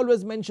Khutaba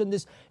always mention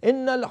this,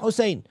 Inna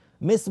al-Hussein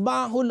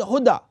misbahul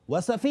huda wa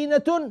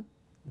safinatun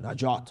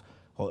najat.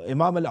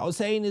 Imam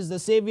al-Hussein is the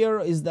savior,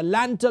 is the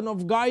lantern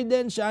of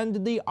guidance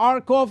and the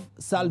ark of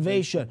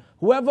salvation.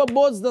 Whoever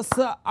boards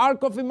the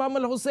ark of Imam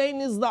al-Hussein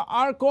is the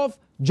ark of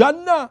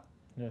Jannah.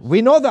 Yes.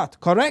 We know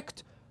that,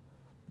 correct?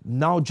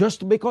 Now,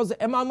 just because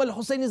Imam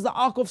al-Hussein is the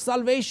ark of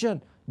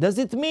salvation, does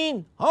it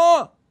mean,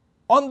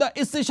 on the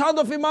istishhad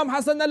of Imam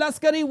Hassan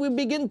al-Askari, we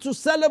begin to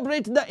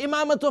celebrate the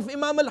imamat of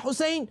Imam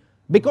al-Hussein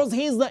because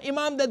he is the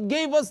imam that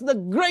gave us the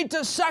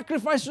greatest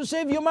sacrifice to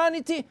save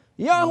humanity?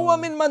 Ya huwa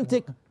min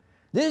mantiq.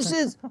 This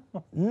is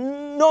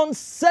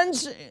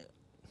nonsense.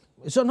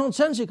 It's a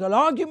nonsensical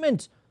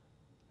argument,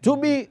 to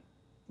be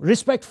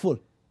respectful.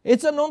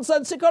 It's a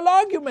nonsensical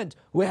argument.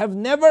 We have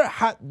never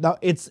had,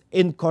 it's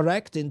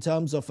incorrect in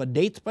terms of a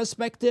date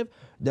perspective.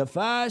 The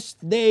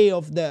first day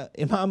of the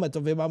Imamat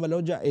of Imam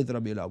al-Hujjah, 8th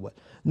Rabiul Awwal.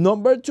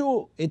 Number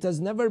two, it has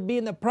never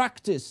been a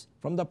practice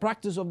from the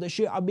practice of the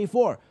Shia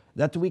before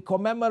that we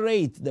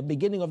commemorate the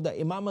beginning of the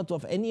Imamat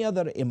of any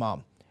other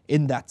Imam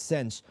in that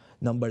sense.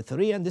 Number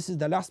three, and this is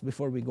the last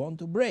before we go on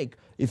to break,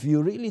 if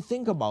you really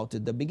think about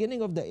it, the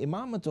beginning of the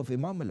Imamat of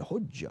Imam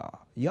al-Hujjah,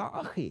 Ya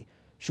akhi,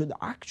 should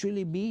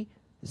actually be,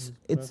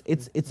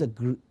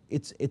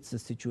 it's a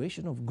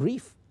situation of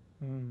grief.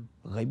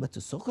 Ghaibat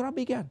al-Sughra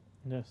began.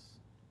 Yes.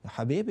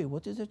 Habibi,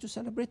 what is there to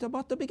celebrate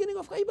about the beginning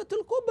of Ghaibat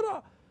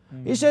al-Kubra?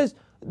 He says,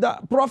 the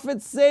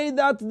prophets say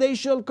that they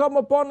shall come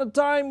upon a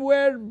time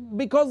where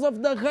because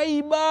of the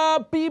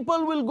ghaibah,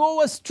 people will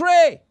go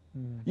astray.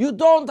 You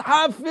don't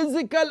have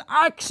physical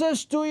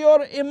access to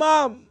your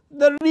imam.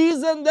 The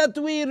reason that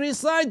we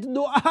recite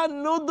Dua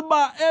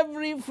Nudba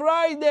every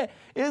Friday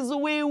is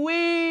we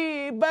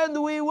weep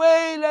and we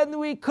wail and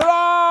we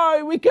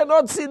cry. We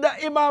cannot see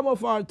the imam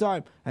of our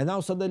time. And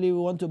now suddenly we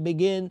want to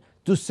begin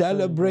to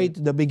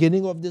celebrate the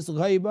beginning of this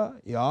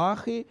ghaibah. Ya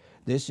akhi,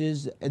 This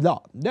is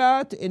no.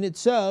 That in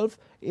itself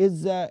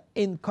is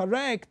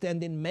incorrect,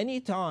 and in many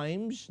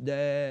times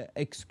the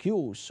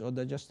excuse or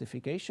the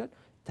justification,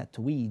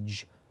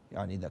 tatweej,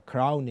 yani the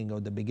crowning or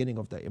the beginning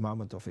of the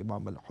imamate of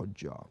Imam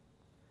al-Hujjah,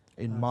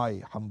 in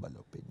my humble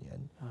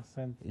opinion,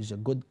 is a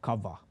good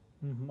cover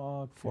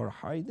for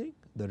hiding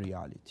the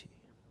reality.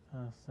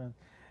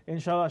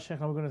 Inshallah,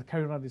 Sheikh, we're going to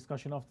carry on our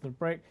discussion after the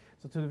break.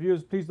 So to the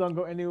viewers, please don't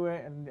go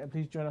anywhere, and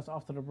please join us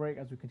after the break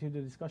as we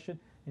continue the discussion.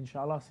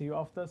 Inshallah, see you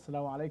after.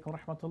 Assalamu alaikum wa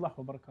rahmatullahi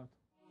wa barakatuh.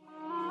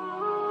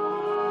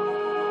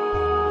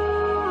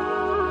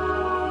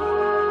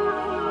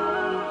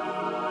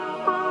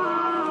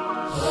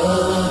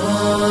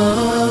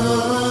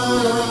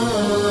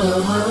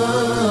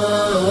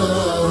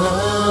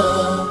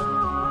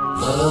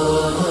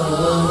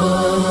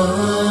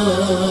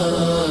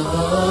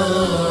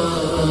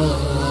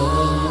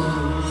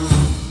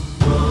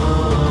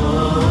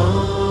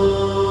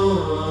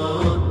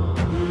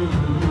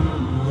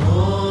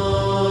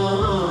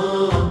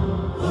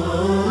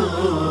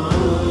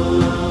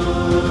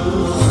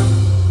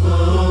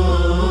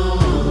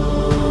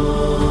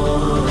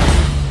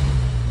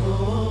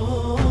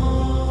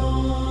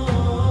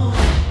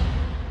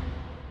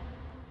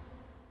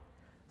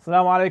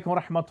 Assalamu alaikum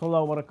wa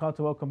rahmatullahi wa barakatuh.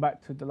 Welcome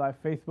back to the live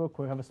Facebook.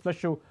 We have a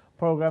special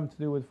program to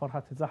do with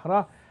Farhat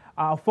AlZahra.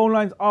 Our phone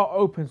lines are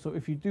open, so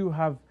if you do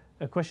have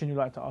a question you'd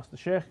like to ask the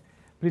Sheikh,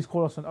 please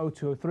call us on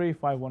 0203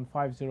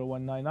 515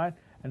 0199,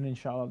 and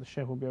inshallah the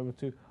Sheikh will be able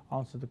to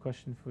answer the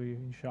question for you,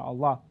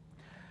 inshallah.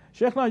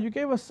 Sheikh, now you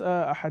gave us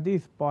a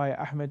hadith by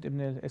Ahmed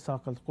ibn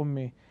Ishaq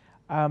al-Qummi.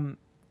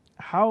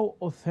 How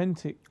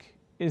authentic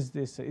is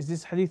this? Is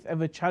this hadith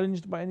ever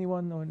challenged by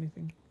anyone or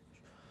anything?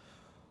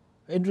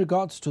 In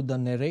regards to the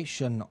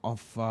narration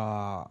of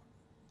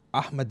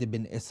Ahmad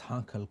ibn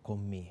Ishaq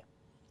al-Qummi,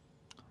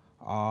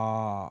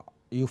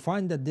 you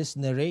find that this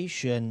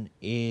narration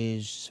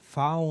is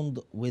found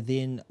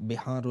within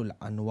Biharul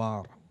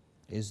Anwar,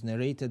 is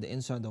narrated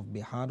inside of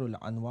Biharul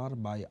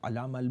Anwar by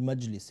Alama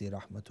al-Majlisi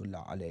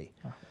rahmatullah alayh.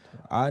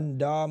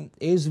 And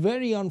is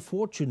very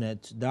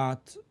unfortunate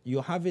that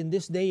you have in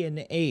this day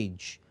and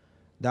age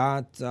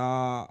that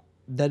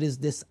there is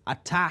this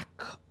attack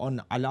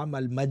on Alama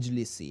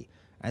al-Majlisi,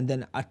 and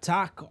then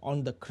attack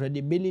on the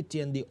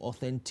credibility and the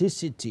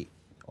authenticity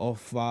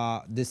of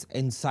this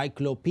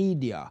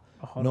encyclopedia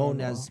known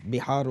as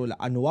Biharul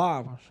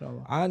Anwar.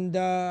 And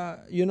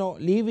you know,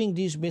 leaving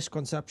these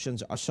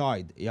misconceptions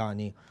aside,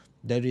 yani,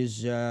 there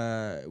is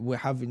we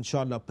have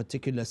inshallah a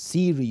particular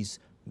series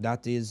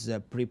that is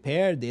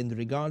prepared in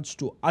regards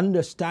to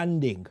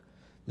understanding.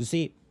 You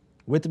see,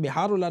 with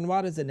Biharul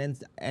Anwar as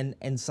an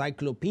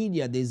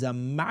encyclopedia, there's a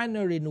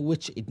manner in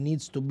which it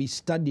needs to be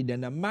studied,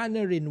 and a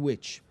manner in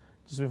which,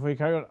 just before you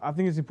carry on, I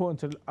think it's important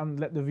to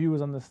let the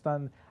viewers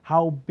understand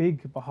how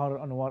big Bahar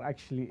Anwar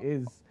actually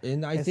is.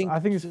 And I think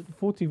it's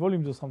 40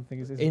 volumes or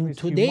something. In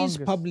today's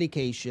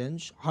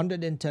publications,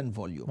 110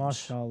 volumes.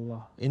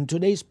 MashaAllah. In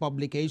today's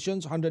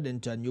publications,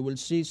 110. You will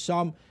see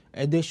some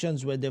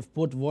editions where they've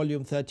put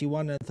volume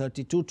 31 and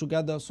 32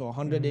 together, so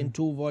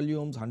 102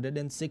 volumes,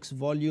 106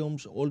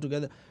 volumes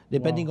altogether,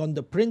 depending on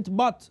the print.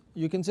 But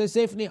you can say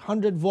safely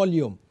 100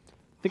 volume.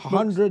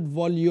 100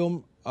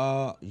 volume,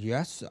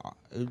 yes,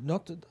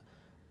 not...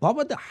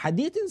 But the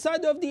hadith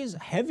inside of these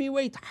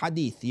heavyweight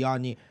hadith,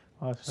 yani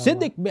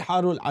Siddiq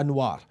Biharul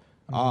Anwar,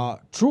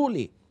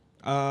 truly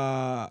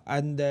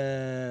and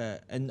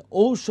an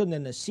ocean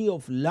and a sea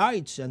of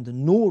lights and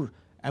nur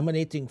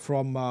emanating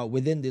from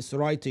within this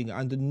writing,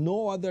 and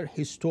no other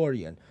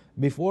historian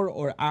before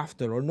or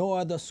after, or no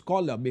other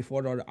scholar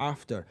before or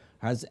after,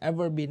 has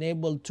ever been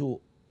able to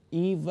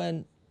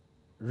even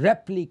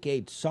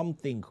replicate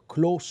something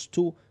close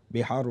to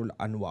Biharul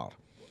Anwar.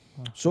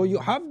 So you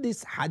have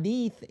this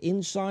hadith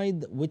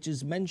inside which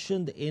is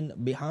mentioned in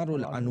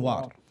Biharul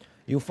Anwar.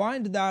 You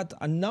find that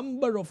a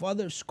number of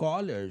other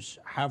scholars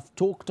have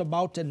talked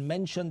about and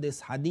mentioned this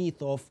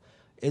hadith of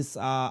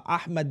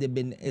Ahmad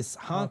ibn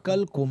Ishaq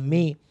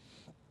al-Qummi.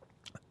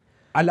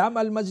 Alama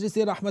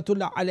al-Majlisi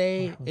rahmatullah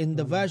alayh, in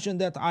the version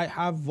that I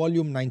have,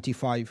 volume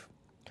 95.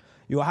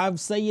 You have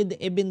Sayyid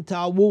ibn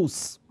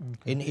Tawus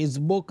in his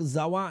book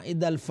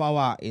Zawa'id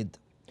al-Fawaid.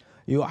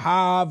 You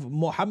have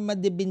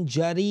Muhammad ibn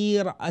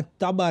Jarir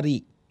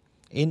al-Tabari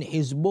in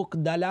his book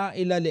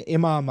Dala'il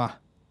al-Imamah.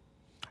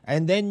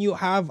 And then you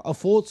have a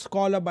fourth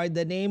scholar by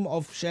the name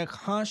of Sheikh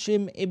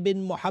Hashim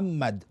ibn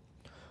Muhammad,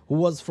 who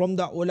was from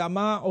the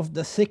ulama of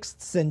the 6th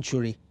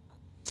century,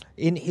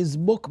 in his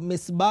book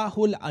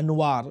Misbahul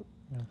Anwar.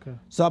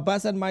 So a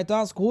person might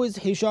ask, who is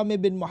Hisham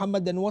ibn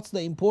Muhammad and what's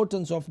the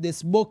importance of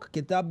this book,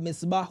 Kitab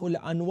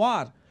Misbahul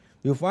Anwar?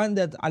 You find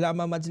that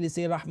Alama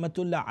Majlisi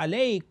rahmatullah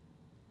alayh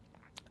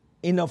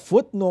in a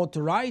footnote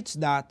writes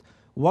that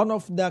one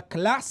of the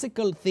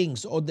classical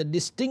things or the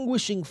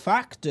distinguishing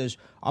factors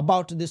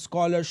about the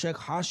scholar Sheikh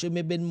Hashim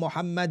ibn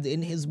Muhammad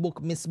in his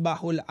book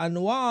Misbahul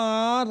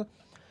Anwar,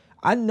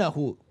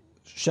 annahu,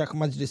 Sheikh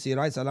Majlisi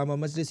writes, Alama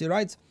Majlisi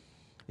writes,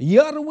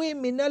 يروي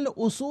من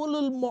الأصول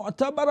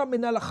المعتبرة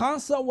من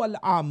الخاصة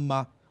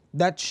والعامة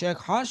that Sheikh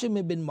Hashim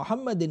ibn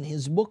Muhammad in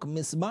his book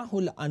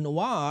Misbahul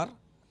Anwar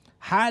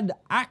had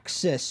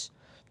access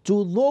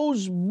to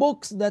those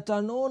books that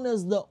are known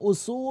as the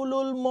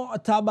Usulul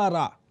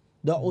Mu'tabara,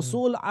 the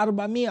Usul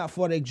Arbamiyah,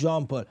 for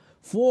example,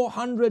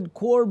 400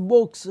 core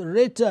books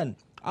written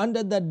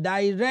under the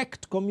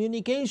direct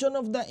communication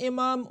of the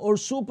Imam or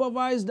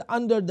supervised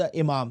under the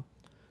Imam.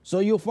 So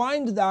you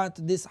find that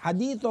this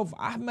hadith of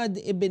Ahmad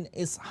ibn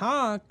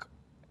Ishaq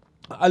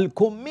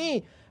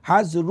al-Kummi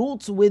has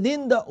roots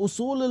within the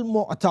Usul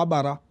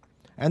al-Mu'tabara.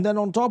 And then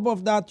on top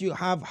of that you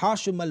have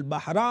Hashim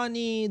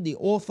al-Bahrani, the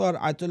author,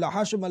 Ayatollah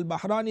Hashim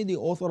al-Bahrani, the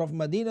author of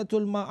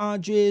Madinatul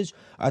Ma'ajiz,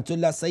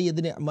 Ayatollah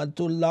Sayyid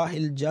Ni'matullah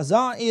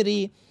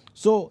al-Jazairi.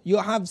 So you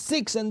have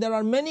 6, and there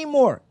are many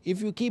more.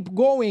 If you keep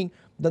going,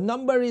 the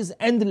number is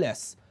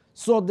endless.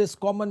 So this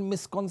common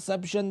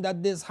misconception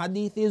that this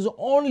hadith is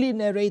only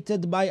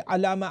narrated by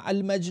Alama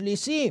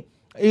al-Majlisi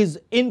is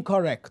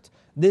incorrect.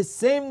 This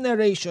same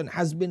narration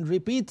has been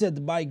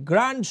repeated by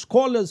grand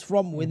scholars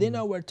from within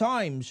our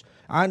times,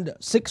 and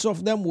 6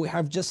 of them we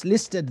have just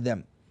listed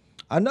them.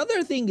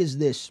 Another thing is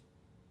this: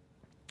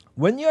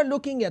 when you're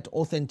looking at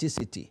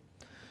authenticity,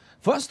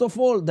 first of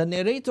all, the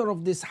narrator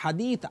of this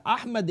hadith,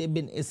 Ahmad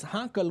ibn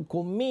Ishaq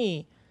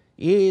al-Kummi,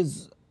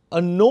 is a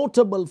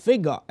notable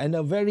figure and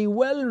a very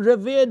well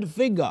revered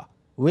figure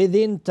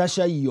within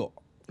Tashayyu',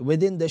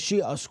 within the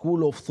Shia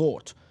school of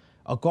thought.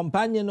 A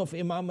companion of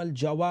Imam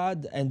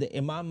al-Jawad and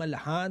Imam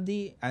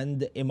al-Hadi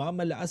and Imam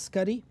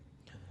al-Askari.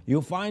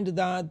 You find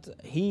that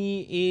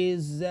he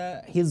is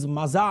his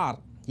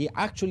mazar, he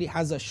actually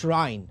has a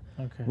shrine,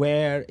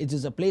 where it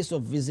is a place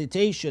of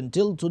visitation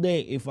till today,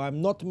 if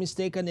I'm not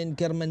mistaken, in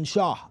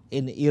Kermanshah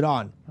in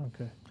Iran.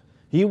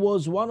 He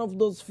was one of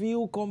those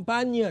few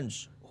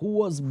companions who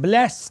was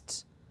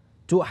blessed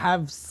to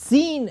have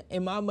seen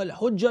Imam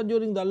al-Hujjah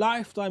during the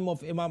lifetime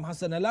of Imam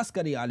Hussein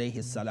al-Askari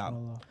alayhi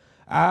salam.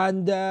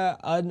 And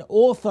an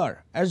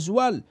author as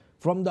well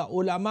from the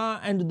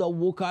ulama and the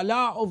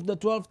wukala of the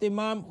 12th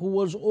Imam, who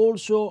was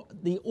also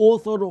the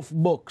author of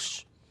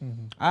books.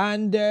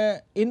 And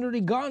in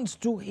regards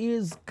to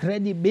his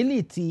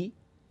credibility,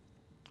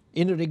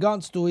 if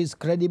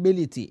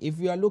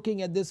you are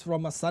looking at this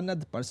from a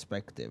sanad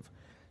perspective,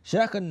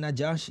 Shaykh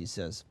al-Najashi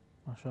says,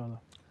 MashaAllah,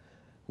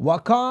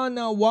 وَكَانَ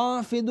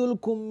وَافِدُ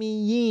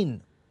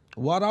الْكُمِّيِّينَ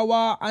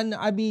وروى عن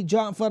أبي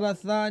جعفر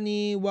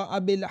الثاني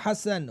وأبي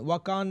الحسن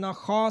وكان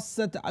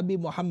خاصة أبي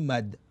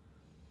محمد.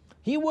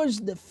 He was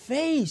the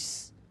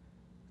face,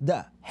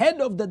 the head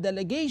of the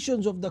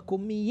delegations of the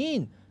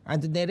Kummiyin,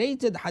 and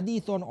narrated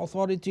hadith on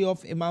authority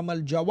of Imam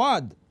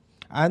al-Jawad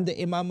and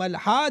Imam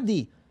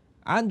al-Hadi,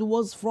 and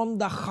was from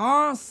the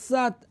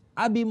Khassat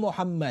Abi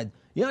Muhammad,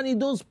 yani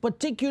those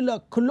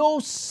particular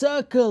close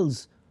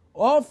circles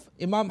of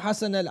Imam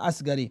Hassan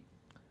al-Asghari.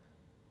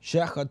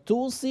 Shaykh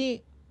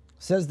al-Tusi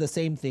says the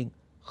same thing.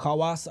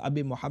 Khawas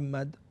Abi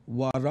Muhammad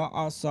wa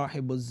ra'a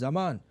sahibul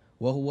zaman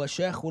wa huwa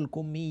shaykhul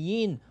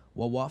kummiyin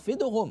wa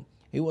wafiduhum.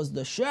 He was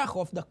the shaykh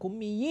of the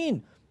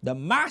kummiyin, the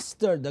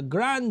master, the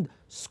grand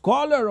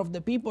scholar of the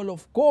people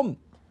of Qum,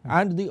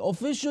 and the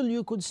official,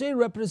 you could say,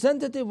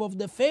 representative of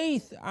the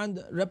faith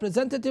and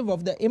representative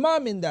of the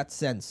imam in that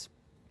sense.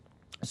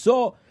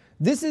 So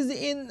this is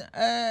in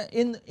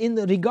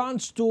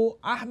regards to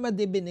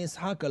Ahmad ibn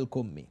Ishaq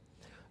al-Kummi.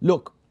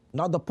 Look,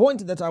 now the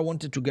point that I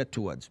wanted to get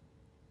towards,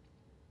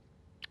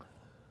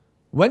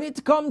 when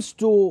it comes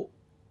to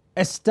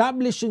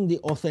establishing the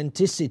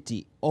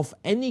authenticity of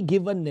any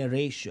given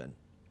narration,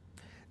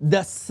 the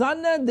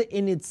sanad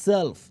in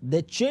itself,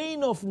 the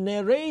chain of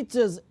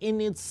narrators in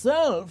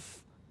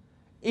itself,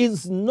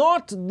 is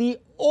not the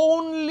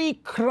only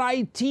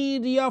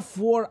criteria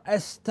for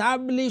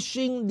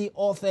establishing the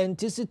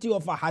authenticity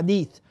of a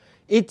hadith.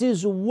 It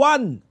is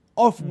one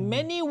of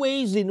many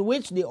ways in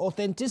which the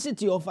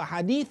authenticity of a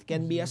hadith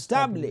can be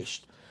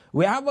established.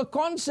 We have a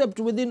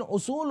concept within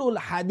Usulul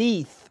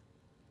Hadith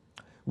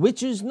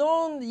which is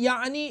known,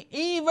 yani,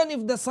 even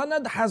if the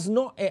sanad has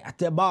no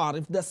i'tibar,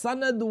 if the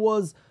sanad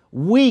was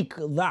weak,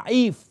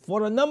 da'if,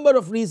 for a number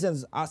of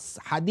reasons. A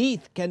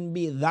hadith can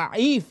be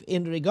da'if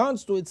in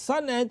regards to its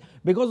sanad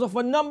because of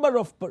a number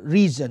of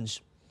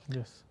reasons.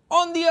 Yes.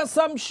 On the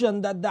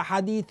assumption that the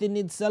hadith in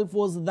itself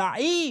was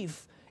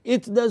da'if,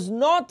 it does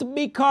not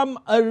become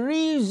a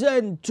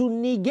reason to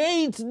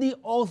negate the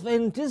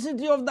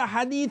authenticity of the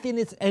hadith in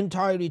its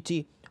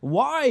entirety.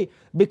 Why?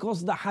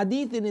 Because the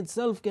hadith in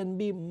itself can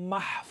be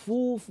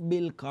mahfoof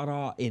bil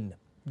qara'in.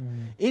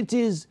 It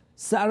is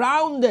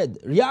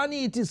surrounded,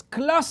 yani it is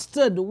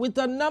clustered with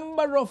a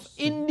number of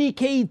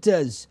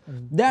indicators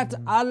that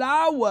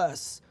allow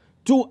us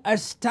to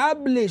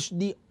establish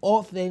the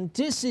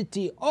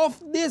authenticity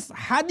of this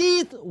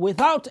hadith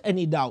without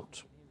any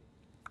doubt.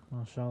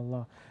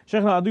 MashaAllah.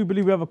 Shaykh, I do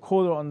believe we have a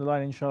caller on the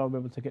line. Inshallah,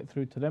 we'll be able to get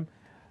through to them.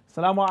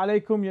 Assalamu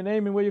alaikum, your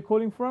name and where you're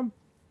calling from?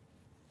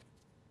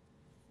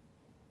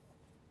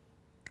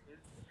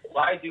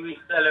 Why do we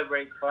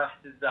celebrate Farhat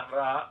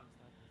AlZahra?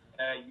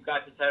 You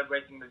guys are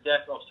celebrating the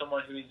death of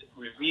someone who is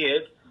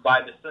revered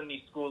by the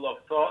Sunni school of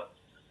thought.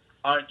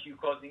 Aren't you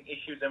causing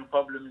issues and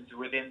problems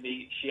within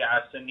the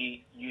Shia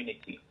Sunni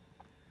unity?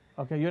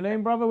 Okay, your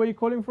name, brother? Where are you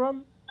calling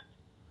from?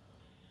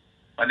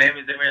 My name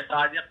is Amir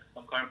Sadiq.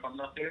 I'm calling from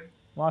Nottingham.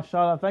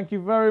 MashaAllah. Thank you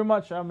very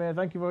much, Amir.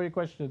 Thank you for your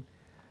question.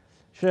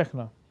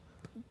 Sheikhna,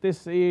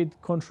 this Eid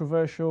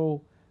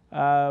controversial,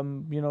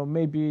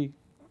 maybe,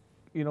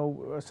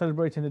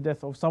 celebrating the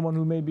death of someone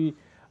who may be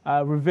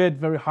revered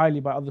very highly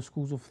by other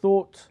schools of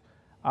thought,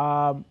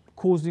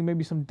 causing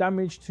maybe some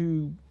damage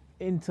to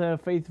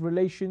interfaith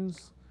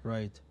relations.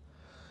 Right.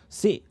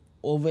 See,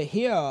 over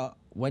here,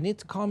 when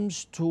it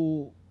comes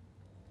to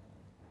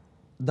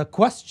the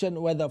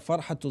question whether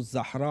Farhat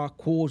AlZahra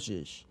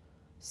causes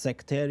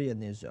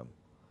sectarianism,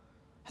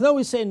 now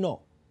we say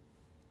no.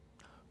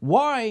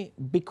 Why?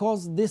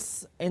 Because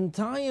this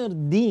entire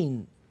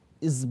deen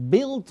is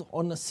built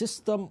on a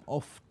system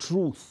of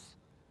truth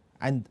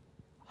and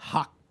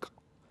haqq.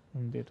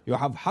 Indeed. You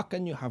have haqq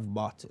and you have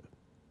batil.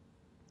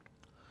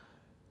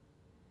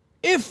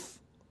 If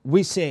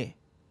we say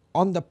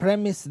on the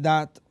premise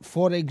that,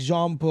 for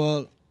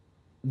example,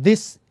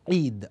 this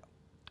Eid,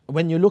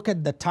 when you look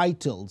at the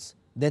titles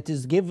that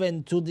is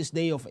given to this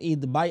day of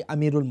Eid by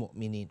Amirul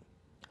Mu'mineen,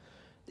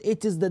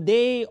 it is the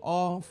day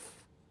of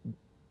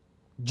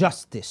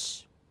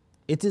justice.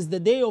 It is the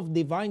day of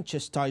divine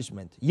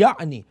chastisement.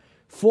 Yani,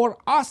 for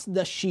us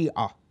the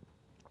Shia,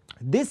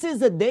 this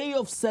is a day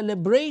of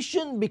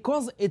celebration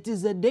because it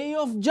is a day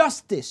of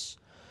justice.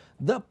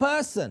 The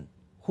person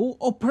who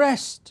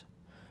oppressed,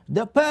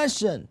 the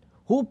person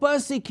who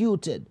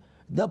persecuted,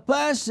 the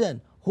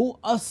person who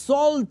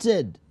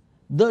assaulted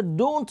the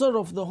daughter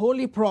of the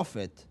Holy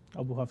Prophet,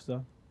 Abu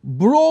Hafsa,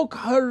 broke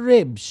her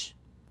ribs,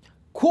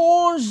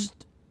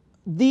 caused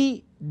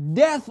the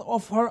death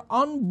of her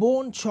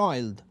unborn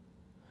child.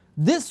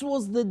 This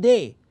was the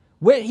day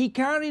where he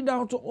carried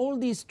out all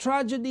these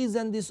tragedies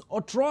and these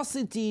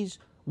atrocities.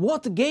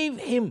 What gave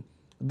him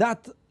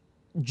that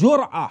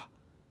jur'ah?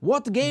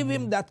 What gave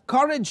him that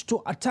courage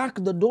to attack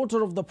the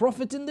daughter of the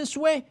Prophet in this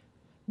way?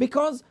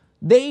 Because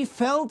they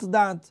felt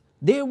that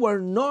they were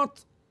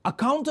not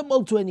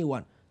accountable to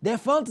anyone. They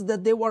felt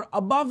that they were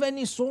above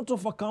any sort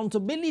of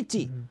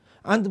accountability.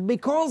 And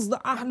because the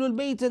Ahlul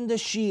Bayt and the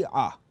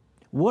Shia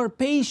were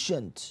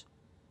patient,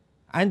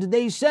 and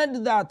they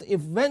said that if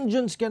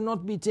vengeance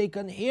cannot be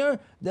taken here,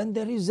 then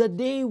there is a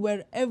day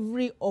where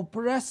every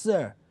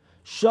oppressor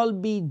shall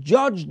be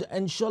judged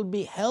and shall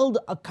be held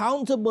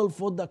accountable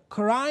for the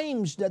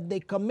crimes that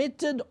they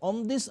committed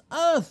on this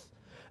earth.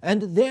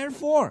 And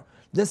therefore,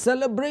 the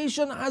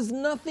celebration has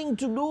nothing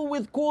to do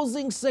with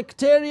causing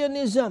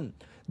sectarianism.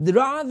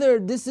 Rather,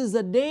 this is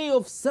a day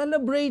of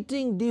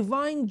celebrating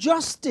divine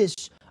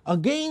justice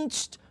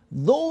against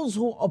those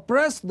who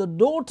oppress the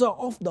daughter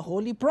of the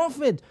Holy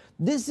Prophet.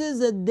 This is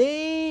a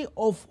day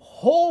of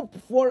hope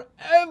for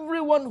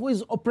everyone who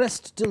is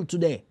oppressed till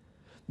today.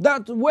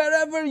 That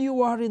wherever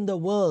you are in the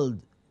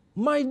world,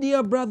 my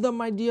dear brother,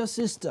 my dear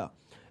sister,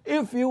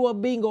 if you are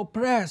being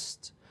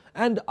oppressed,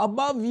 and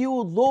above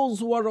you those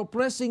who are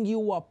oppressing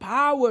you are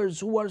powers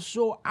who are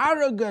so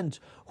arrogant,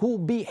 who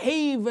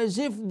behave as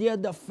if they are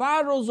the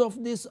pharaohs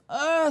of this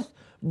earth,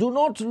 do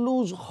not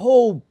lose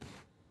hope.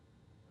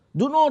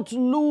 Do not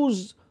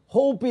lose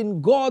hope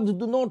in God,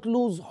 do not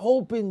lose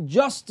hope in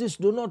justice,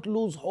 do not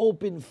lose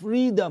hope in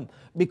freedom,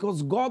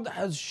 because God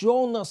has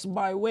shown us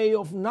by way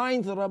of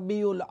 9th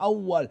Rabiul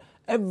Awwal,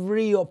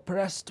 every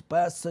oppressed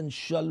person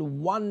shall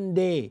one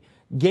day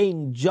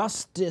gain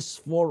justice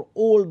for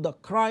all the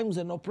crimes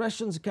and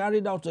oppressions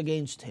carried out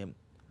against him.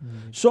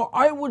 So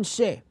I would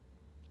say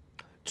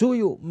to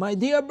you, my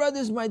dear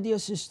brothers, my dear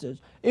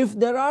sisters, if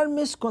there are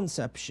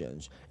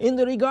misconceptions in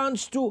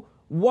regards to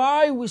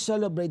why we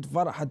celebrate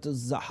Farhat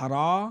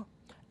AlZahra,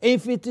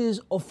 if it is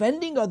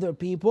offending other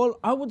people,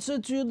 I would say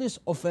to you this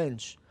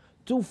offense.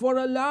 For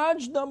a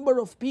large number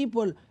of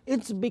people,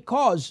 it's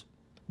because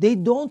they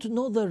don't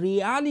know the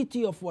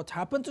reality of what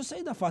happened to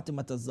Sayyidah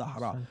Fatima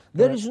AlZahra.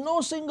 There is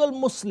no single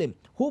Muslim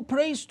who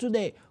prays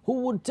today who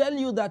would tell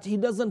you that he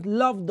doesn't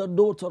love the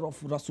daughter of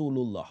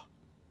Rasulullah.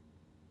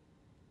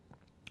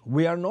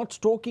 We are not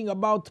talking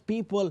about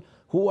people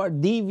who are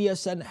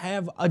devious and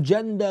have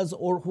agendas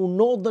or who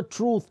know the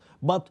truth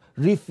but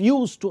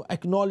refuse to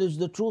acknowledge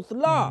the truth.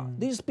 La,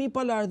 these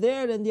people are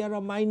there and they are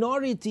a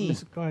minority.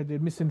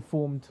 Misguided,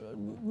 misinformed.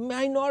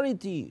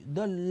 Minority.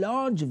 The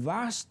large,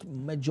 vast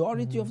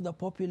majority of the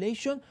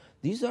population,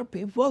 these are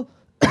people,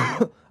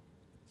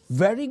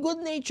 very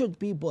good-natured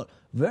people,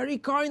 very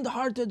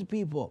kind-hearted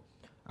people.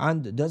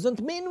 And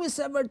doesn't mean we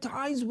sever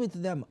ties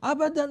with them.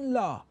 Abadan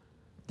la.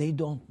 They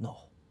don't know.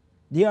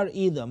 They are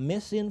either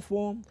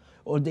misinformed,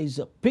 or there's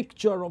a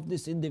picture of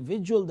this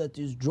individual that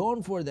is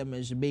drawn for them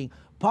as being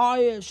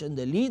pious and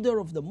the leader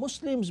of the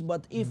Muslims.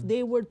 But if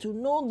they were to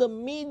know the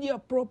media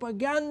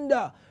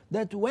propaganda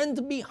that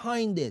went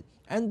behind it,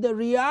 and the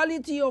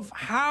reality of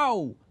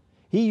how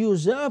he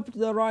usurped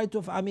the right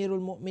of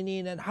Amirul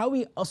Mu'mineen and how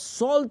he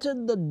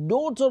assaulted the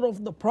daughter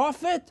of the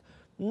Prophet,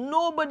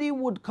 nobody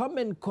would come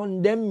and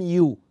condemn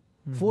you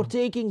for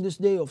taking this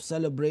day of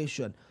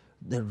celebration.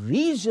 The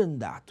reason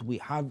that we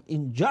have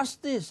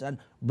injustice and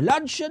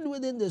bloodshed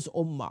within this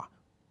ummah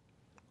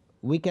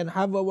we can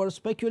have our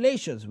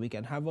speculations, we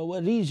can have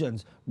our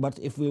reasons, but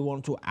if we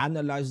want to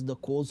analyze the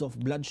cause of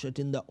bloodshed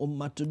in the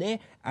Ummah today,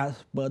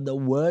 as per the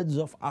words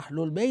of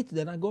Ahlul Bayt,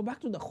 then I go back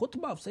to the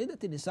khutbah of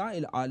Sayyidat Nisa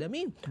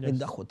al-Alameen, in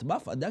the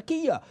khutbah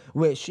Fadakiyya,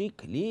 where she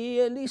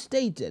clearly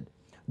stated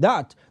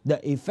that the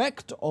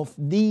effect of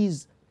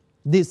this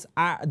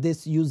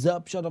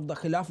usurpation of the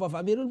Khilafah of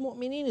Amirul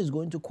Mu'mineen is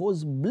going to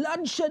cause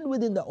bloodshed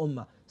within the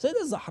Ummah.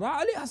 Sayyidat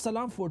Zahra alayhi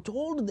salam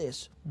foretold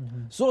this.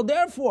 So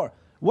therefore,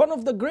 one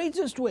of the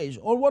greatest ways,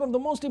 or one of the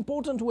most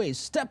important ways,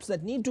 steps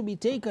that need to be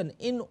taken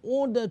in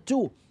order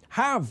to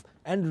have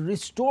and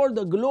restore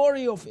the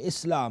glory of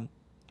Islam,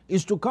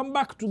 is to come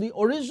back to the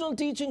original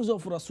teachings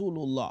of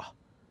Rasulullah,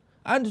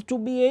 and to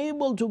be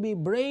able to be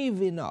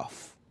brave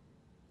enough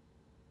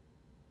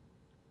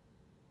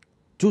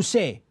to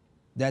say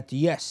that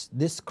yes,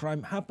 this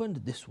crime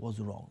happened, this was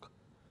wrong.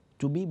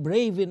 To be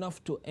brave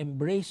enough to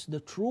embrace the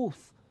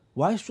truth.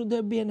 Why should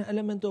there be an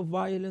element of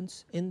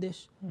violence in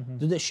this?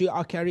 Do the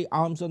Shia carry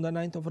arms on the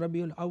 9th of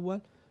Rabiul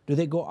Awwal? Do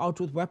they go out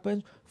with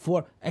weapons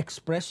for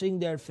expressing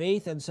their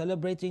faith and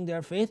celebrating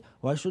their faith?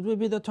 Why should we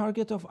be the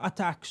target of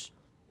attacks?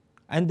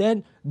 And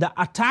then the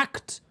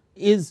attacked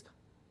is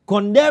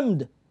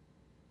condemned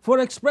for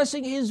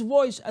expressing his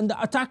voice and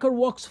the attacker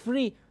walks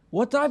free.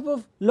 What type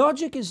of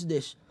logic is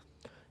this?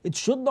 It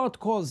should not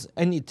cause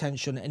any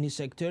tension, any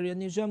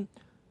sectarianism.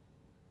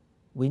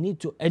 We need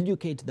to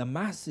educate the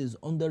masses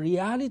on the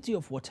reality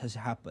of what has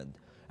happened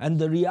and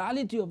the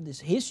reality of this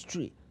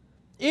history.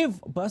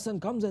 If a person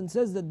comes and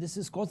says that this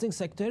is causing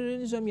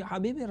sectarianism, Ya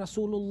Habibi,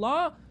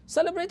 Rasulullah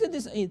celebrated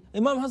this Eid.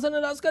 Imam Hussein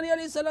al-Askari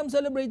alayhi salam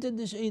celebrated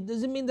this Eid.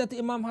 Does it mean that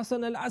Imam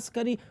Hussein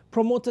al-Askari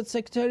promoted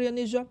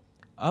sectarianism?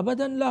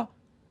 Abadan la.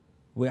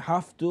 We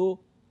have to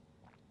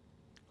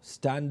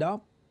stand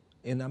up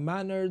in a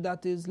manner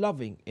that is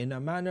loving, in a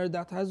manner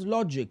that has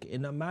logic,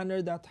 in a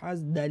manner that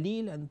has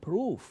dalil and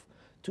proof,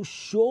 to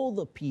show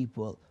the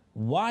people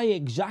why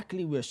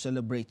exactly we're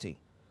celebrating.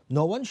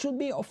 No one should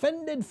be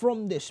offended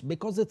from this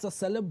because it's a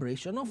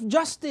celebration of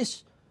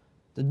justice.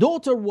 The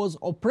daughter was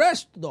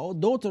oppressed, the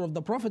daughter of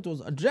the Prophet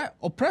was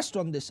oppressed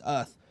on this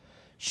earth.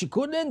 She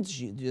couldn't,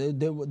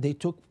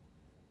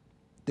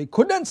 they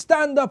couldn't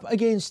stand up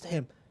against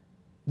him.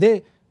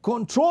 They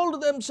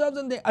controlled themselves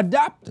and they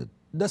adapted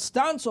the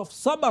stance of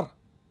sabr.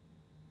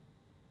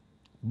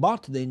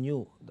 But they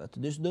knew that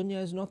this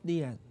dunya is not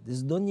the end.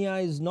 This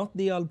dunya is not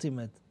the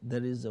ultimate.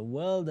 There is a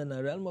world and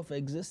a realm of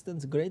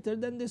existence greater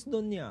than this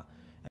dunya.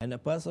 And a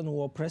person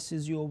who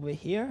oppresses you over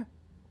here,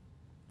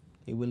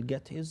 he will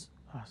get his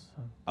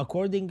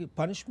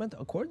punishment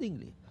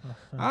accordingly.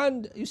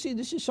 And you see,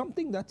 this is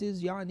something that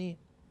is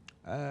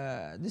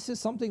this is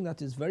something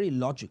that is very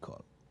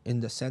logical, in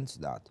the sense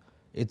that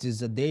it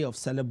is a day of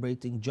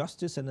celebrating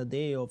justice and a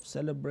day of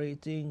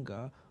celebrating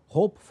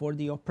hope for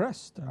the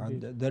oppressed.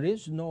 Indeed. And there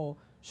is no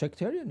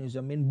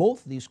sectarianism in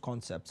both these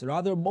concepts.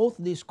 Rather, both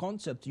these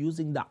concepts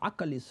using the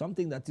aql is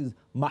something that is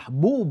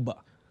mahboob.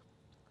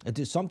 It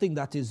is something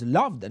that is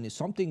loved and is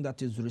something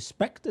that is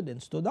respected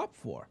and stood up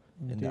for.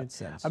 Indeed. In that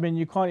sense. I mean,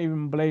 you can't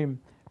even blame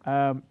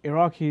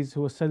Iraqis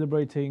who were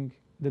celebrating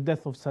the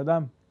death of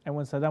Saddam. And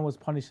when Saddam was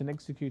punished and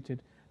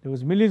executed, there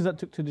was millions that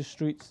took to the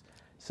streets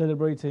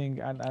celebrating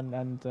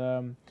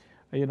and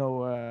you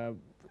know,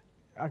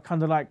 I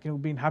kind of like, you know,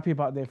 being happy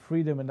about their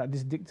freedom and that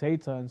this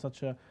dictator and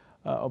such a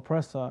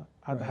oppressor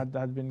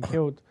had been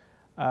killed.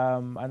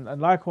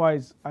 And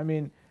likewise, I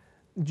mean,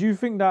 do you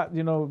think that,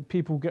 you know,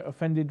 people get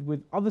offended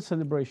with other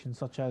celebrations,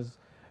 such as,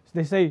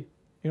 they say,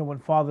 you know, when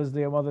Father's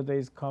Day or Mother's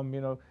Days come, you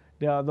know,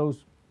 there are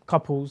those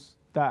couples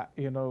that,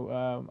 you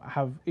know,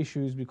 have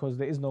issues because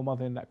there is no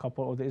mother in that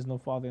couple or there is no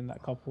father in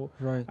that couple,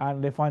 right,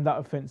 and they find that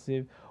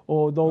offensive.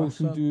 Or those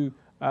who do,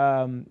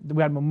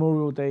 we had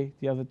Memorial Day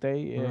the other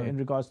day in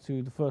regards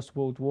to the First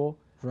World War.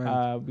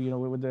 Right. You know,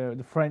 with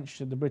the French,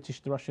 the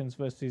British, the Russians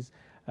versus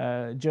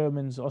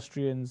Germans,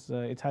 Austrians,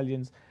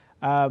 Italians.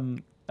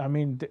 I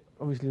mean,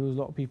 obviously there was a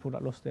lot of people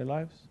that lost their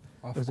lives.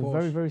 It was a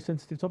very, very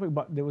sensitive topic,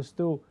 but there was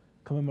still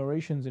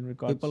commemorations in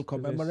regards people to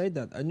commemorate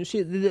that. And you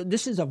see,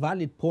 this is a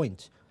valid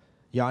point.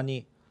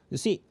 Yani, you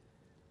see,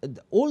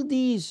 all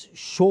these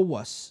show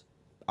us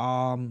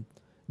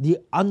the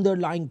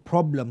underlying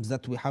problems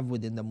that we have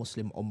within the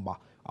Muslim Ummah.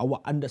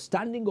 Our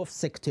understanding of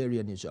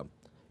sectarianism,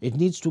 it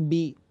needs to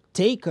be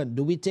taken.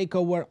 Do we take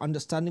our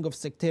understanding of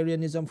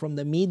sectarianism from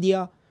the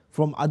media,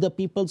 from other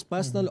people's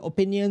personal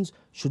opinions?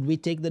 Should we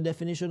take the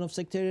definition of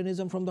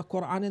sectarianism from the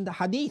Quran and the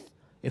Hadith?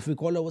 If we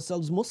call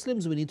ourselves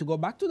Muslims, we need to go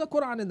back to the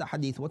Quran and the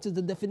Hadith. What is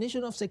the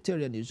definition of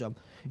sectarianism?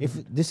 If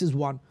this is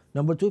one.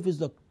 Number two, if it's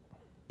the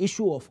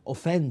issue of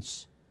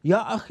offense.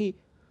 Ya akhi,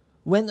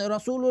 when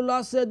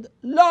Rasulullah said,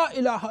 La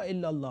ilaha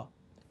illallah,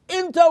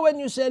 when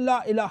you say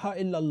La ilaha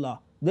illallah,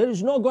 there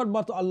is no God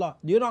but Allah.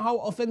 Do you know how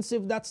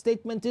offensive that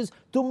statement is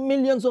to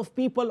millions of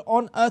people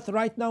on earth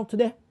right now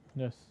today?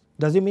 Yes.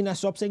 Does it mean I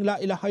stop saying La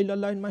ilaha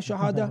illallah in my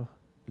shahada?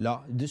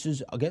 La, this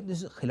is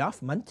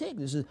khilaf mantiq.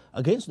 This is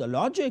against the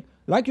logic.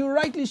 Like you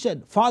rightly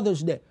said,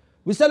 Father's Day.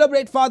 We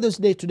celebrate Father's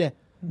Day today.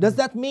 Does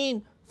that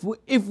mean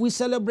if we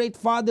celebrate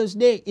Father's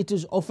Day, it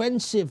is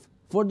offensive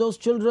for those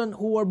children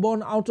who were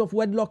born out of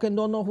wedlock and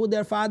don't know who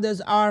their fathers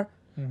are.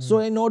 So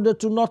in order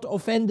to not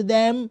offend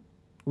them,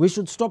 we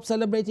should stop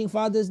celebrating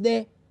Father's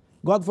Day.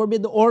 God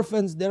forbid the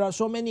orphans. There are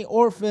so many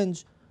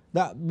orphans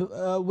that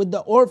with the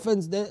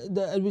orphans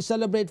we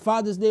celebrate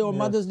Father's Day or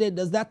Mother's Day.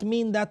 Does that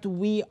mean that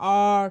we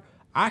are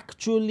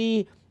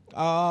actually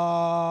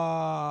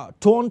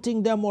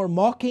taunting them or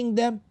mocking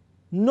them?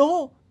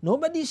 No,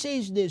 nobody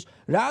says this.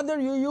 Rather,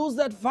 you use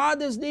that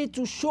Father's Day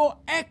to show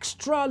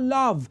extra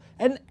love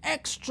and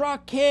extra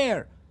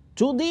care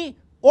to the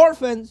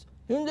orphans.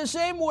 In the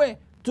same way,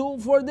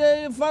 for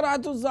the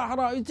Farhat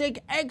AlZahra, you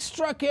take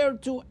extra care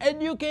to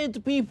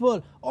educate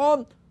people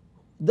on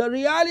the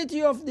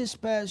reality of this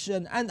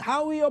person and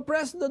how he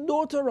oppressed the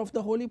daughter of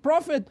the Holy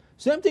Prophet.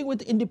 Same thing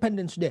with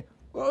Independence Day.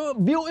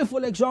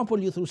 Beautiful example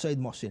you threw, Sayyid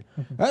Mohsin.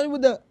 And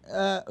with the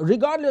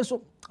regardless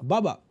of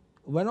Baba,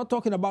 we're not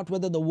talking about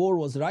whether the war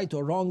was right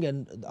or wrong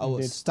and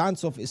our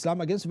stance of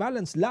Islam against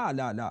violence. La.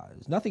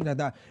 It's nothing like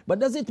that. But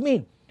does it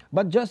mean?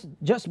 But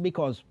just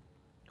because,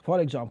 for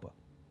example,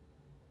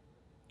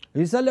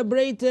 we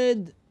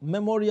celebrated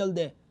Memorial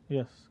Day.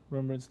 Yes,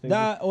 Remembrance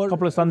Day. Or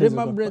couple of Sundays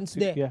Remembrance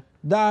ago. Day.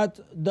 That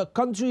the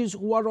countries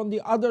who are on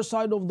the other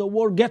side of the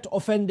war get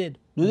offended.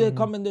 Do they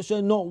come and they say,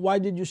 no, why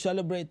did you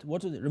celebrate?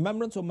 What is it?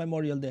 Remembrance or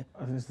Memorial Day?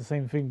 It's the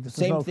same thing.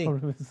 Same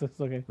thing. It's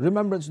okay.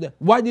 Remembrance Day.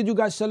 Why did you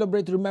guys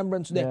celebrate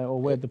Remembrance Day? Yeah, or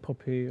wear the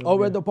poppy. Or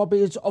wear the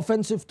poppy. It's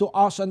offensive to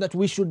us and that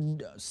we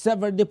should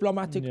sever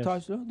diplomatic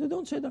ties. No, they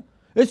don't say that.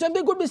 The same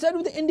thing could be said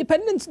with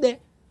Independence Day.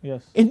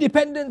 Yes.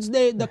 Independence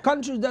Day, the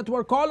countries that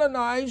were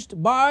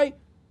colonized by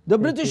the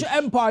British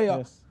Empire.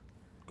 Yes.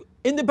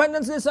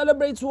 Independence Day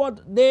celebrates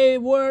what? They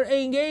were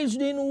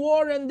engaged in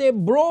war and they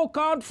broke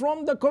out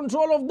from the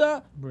control of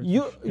the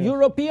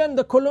European,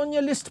 the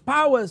colonialist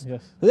powers.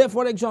 Yes. There,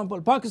 for example,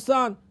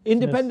 Pakistan,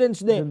 Independence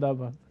Day.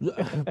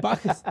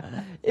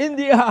 Pakistan,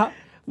 India,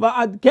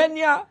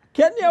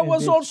 Kenya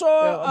was also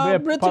a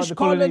British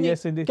colony.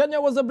 Yes,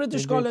 Kenya was a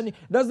British colony.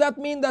 Does that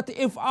mean that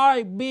if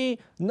I be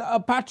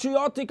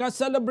patriotic, I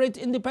celebrate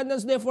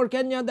Independence Day for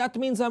Kenya, that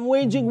means I'm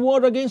waging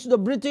war against the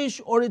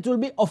British, or it will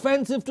be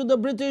offensive to the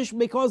British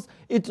because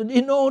it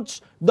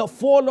denotes the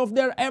fall of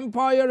their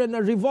empire and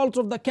a revolt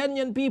of the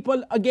Kenyan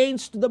people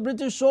against the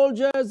British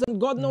soldiers, and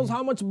God knows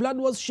how much blood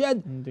was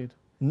shed. Indeed.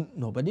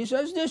 Nobody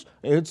says this.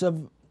 It's a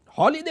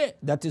holiday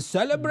that is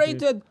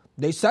celebrated. Indeed.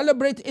 They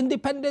celebrate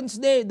Independence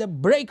Day, they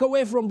break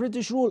away from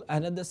British rule,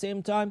 and at the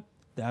same time,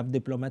 they have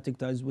diplomatic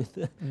ties with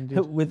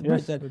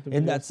Britain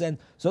in that sense.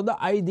 So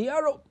the idea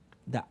of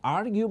the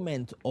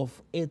argument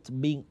of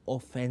it being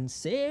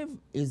offensive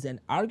is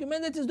an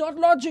argument that is not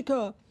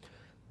logical.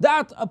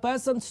 That a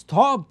person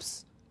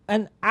stops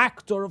an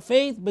act or a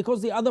faith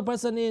because the other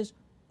person is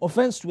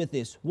offensed with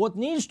this. What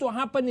needs to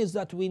happen is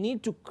that we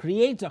need to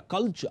create a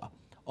culture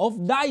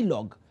of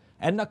dialogue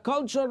and a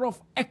culture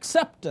of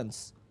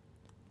acceptance.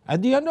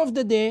 At the end of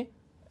the day,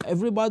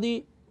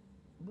 everybody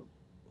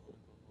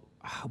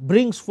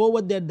brings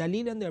forward their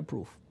dalil and their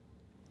proof.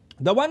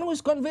 The one who is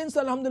convinced,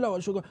 alhamdulillah wa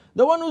shukr.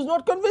 The one who is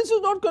not convinced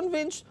is not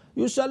convinced.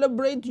 You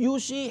celebrate, you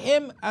see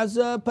him as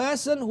a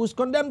person who is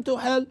condemned to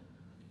hell.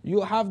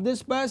 You have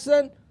this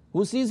person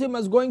who sees him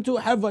as going to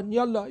heaven.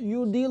 Yalla,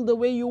 you deal the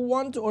way you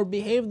want or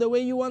behave the way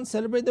you want,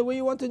 celebrate the way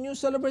you want, and you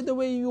celebrate the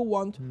way you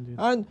want. Indeed.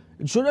 And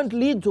it shouldn't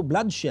lead to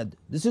bloodshed.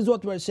 This is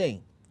what we're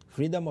saying.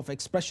 Freedom of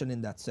expression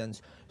in that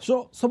sense.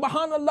 So,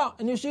 subhanallah,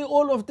 and you see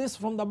all of this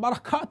from the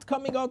barakat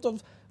coming out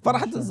of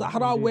Farhat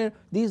AlZahra, where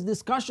these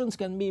discussions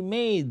can be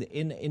made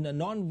in a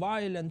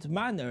non-violent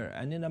manner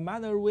and in a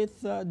manner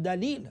with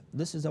dalil.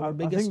 This is our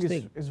biggest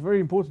thing. It's very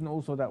important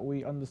also that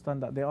we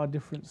understand that there are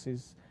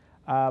differences.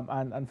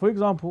 And for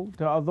example,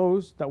 there are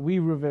those that we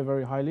revere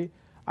very highly,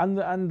 and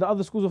the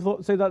other schools of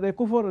thought say that they're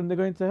kufr and they're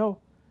going to hell.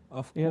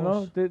 Of course. You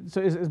know,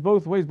 so it's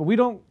both ways. But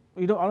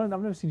I've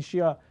never seen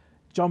Shia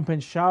jump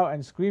and shout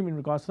and scream in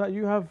regards to that.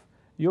 You have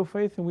your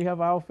faith and we have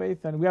our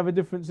faith, and we have our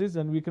differences,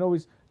 and we can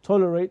always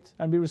tolerate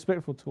and be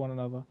respectful to one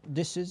another.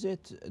 This is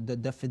it, the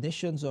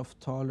definitions of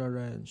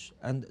tolerance.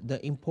 And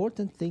the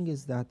important thing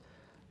is that,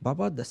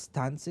 Baba, the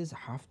stances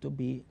have to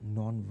be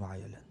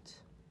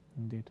non-violent.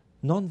 Indeed.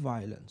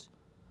 Non-violence.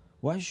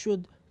 Why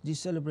should these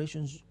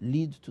celebrations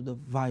lead to the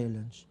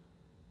violence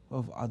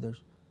of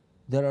others?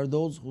 There are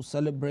those who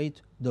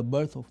celebrate the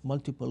birth of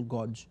multiple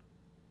gods.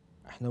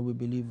 Now we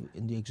believe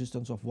in the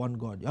existence of one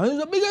God. It's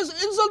the biggest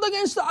insult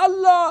against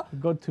Allah.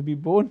 God to be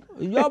born.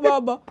 Yeah,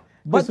 Baba.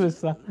 But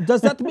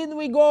does that mean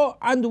we go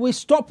and we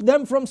stop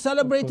them from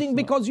celebrating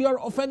because you are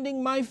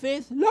offending my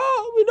faith?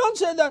 No, we don't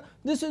say that.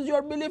 This is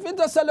your belief. Let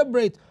us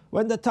celebrate.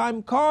 When the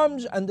time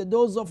comes and the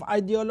doors of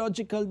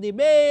ideological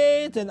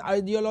debate and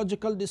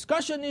ideological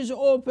discussion is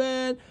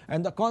open,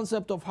 and the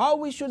concept of how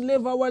we should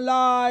live our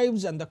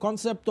lives, and the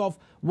concept of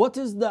what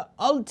is the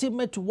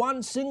ultimate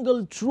one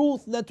single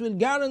truth that will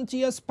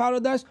guarantee us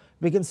paradise,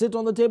 we can sit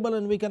on the table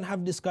and we can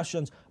have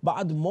discussions.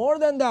 But more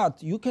than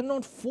that, you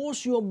cannot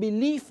force your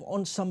belief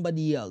on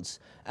somebody else.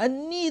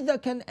 And neither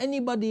can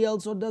anybody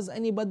else, or does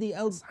anybody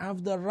else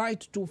have the right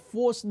to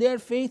force their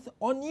faith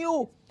on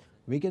you.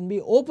 We can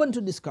be open to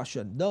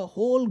discussion. The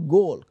whole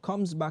goal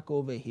comes back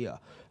over here,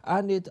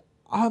 and it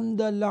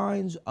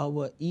underlines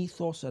our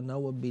ethos and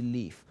our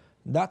belief.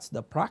 That's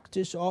the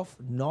practice of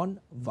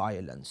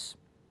non-violence.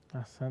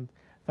 Ahsan.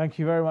 Thank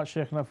you very much,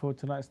 Shaykhna, for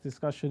tonight's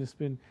discussion.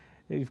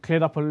 You've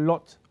cleared up a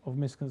lot of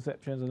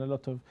misconceptions and a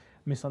lot of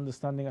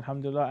misunderstanding,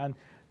 alhamdulillah. And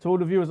to all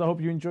the viewers, I hope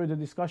you enjoyed the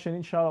discussion.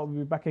 Inshallah, we'll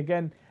be back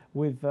again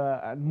with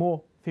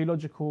more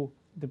theological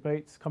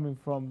debates coming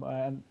from,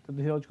 and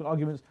the theological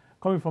arguments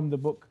coming from the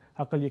book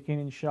Haqq al-Yaqeen,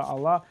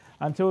 inshallah.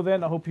 Until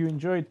then, I hope you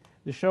enjoyed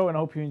the show, and I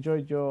hope you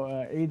enjoyed your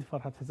Eid,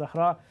 Farhat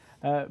al-Zahra.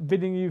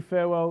 Bidding you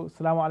farewell.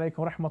 Assalamu alaikum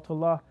wa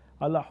rahmatullah.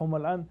 Allahumma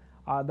al-an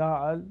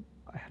a'da'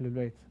 al-ahlul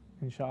Bayt,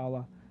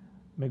 inshallah.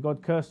 May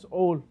God curse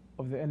all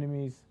of the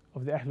enemies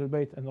of the Ahlul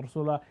Bayt and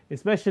Rasulullah,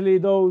 especially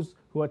those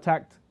who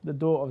attacked the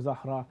door of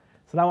Zahra.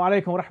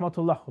 Assalamu alaikum wa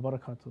rahmatullah wa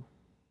barakatuh.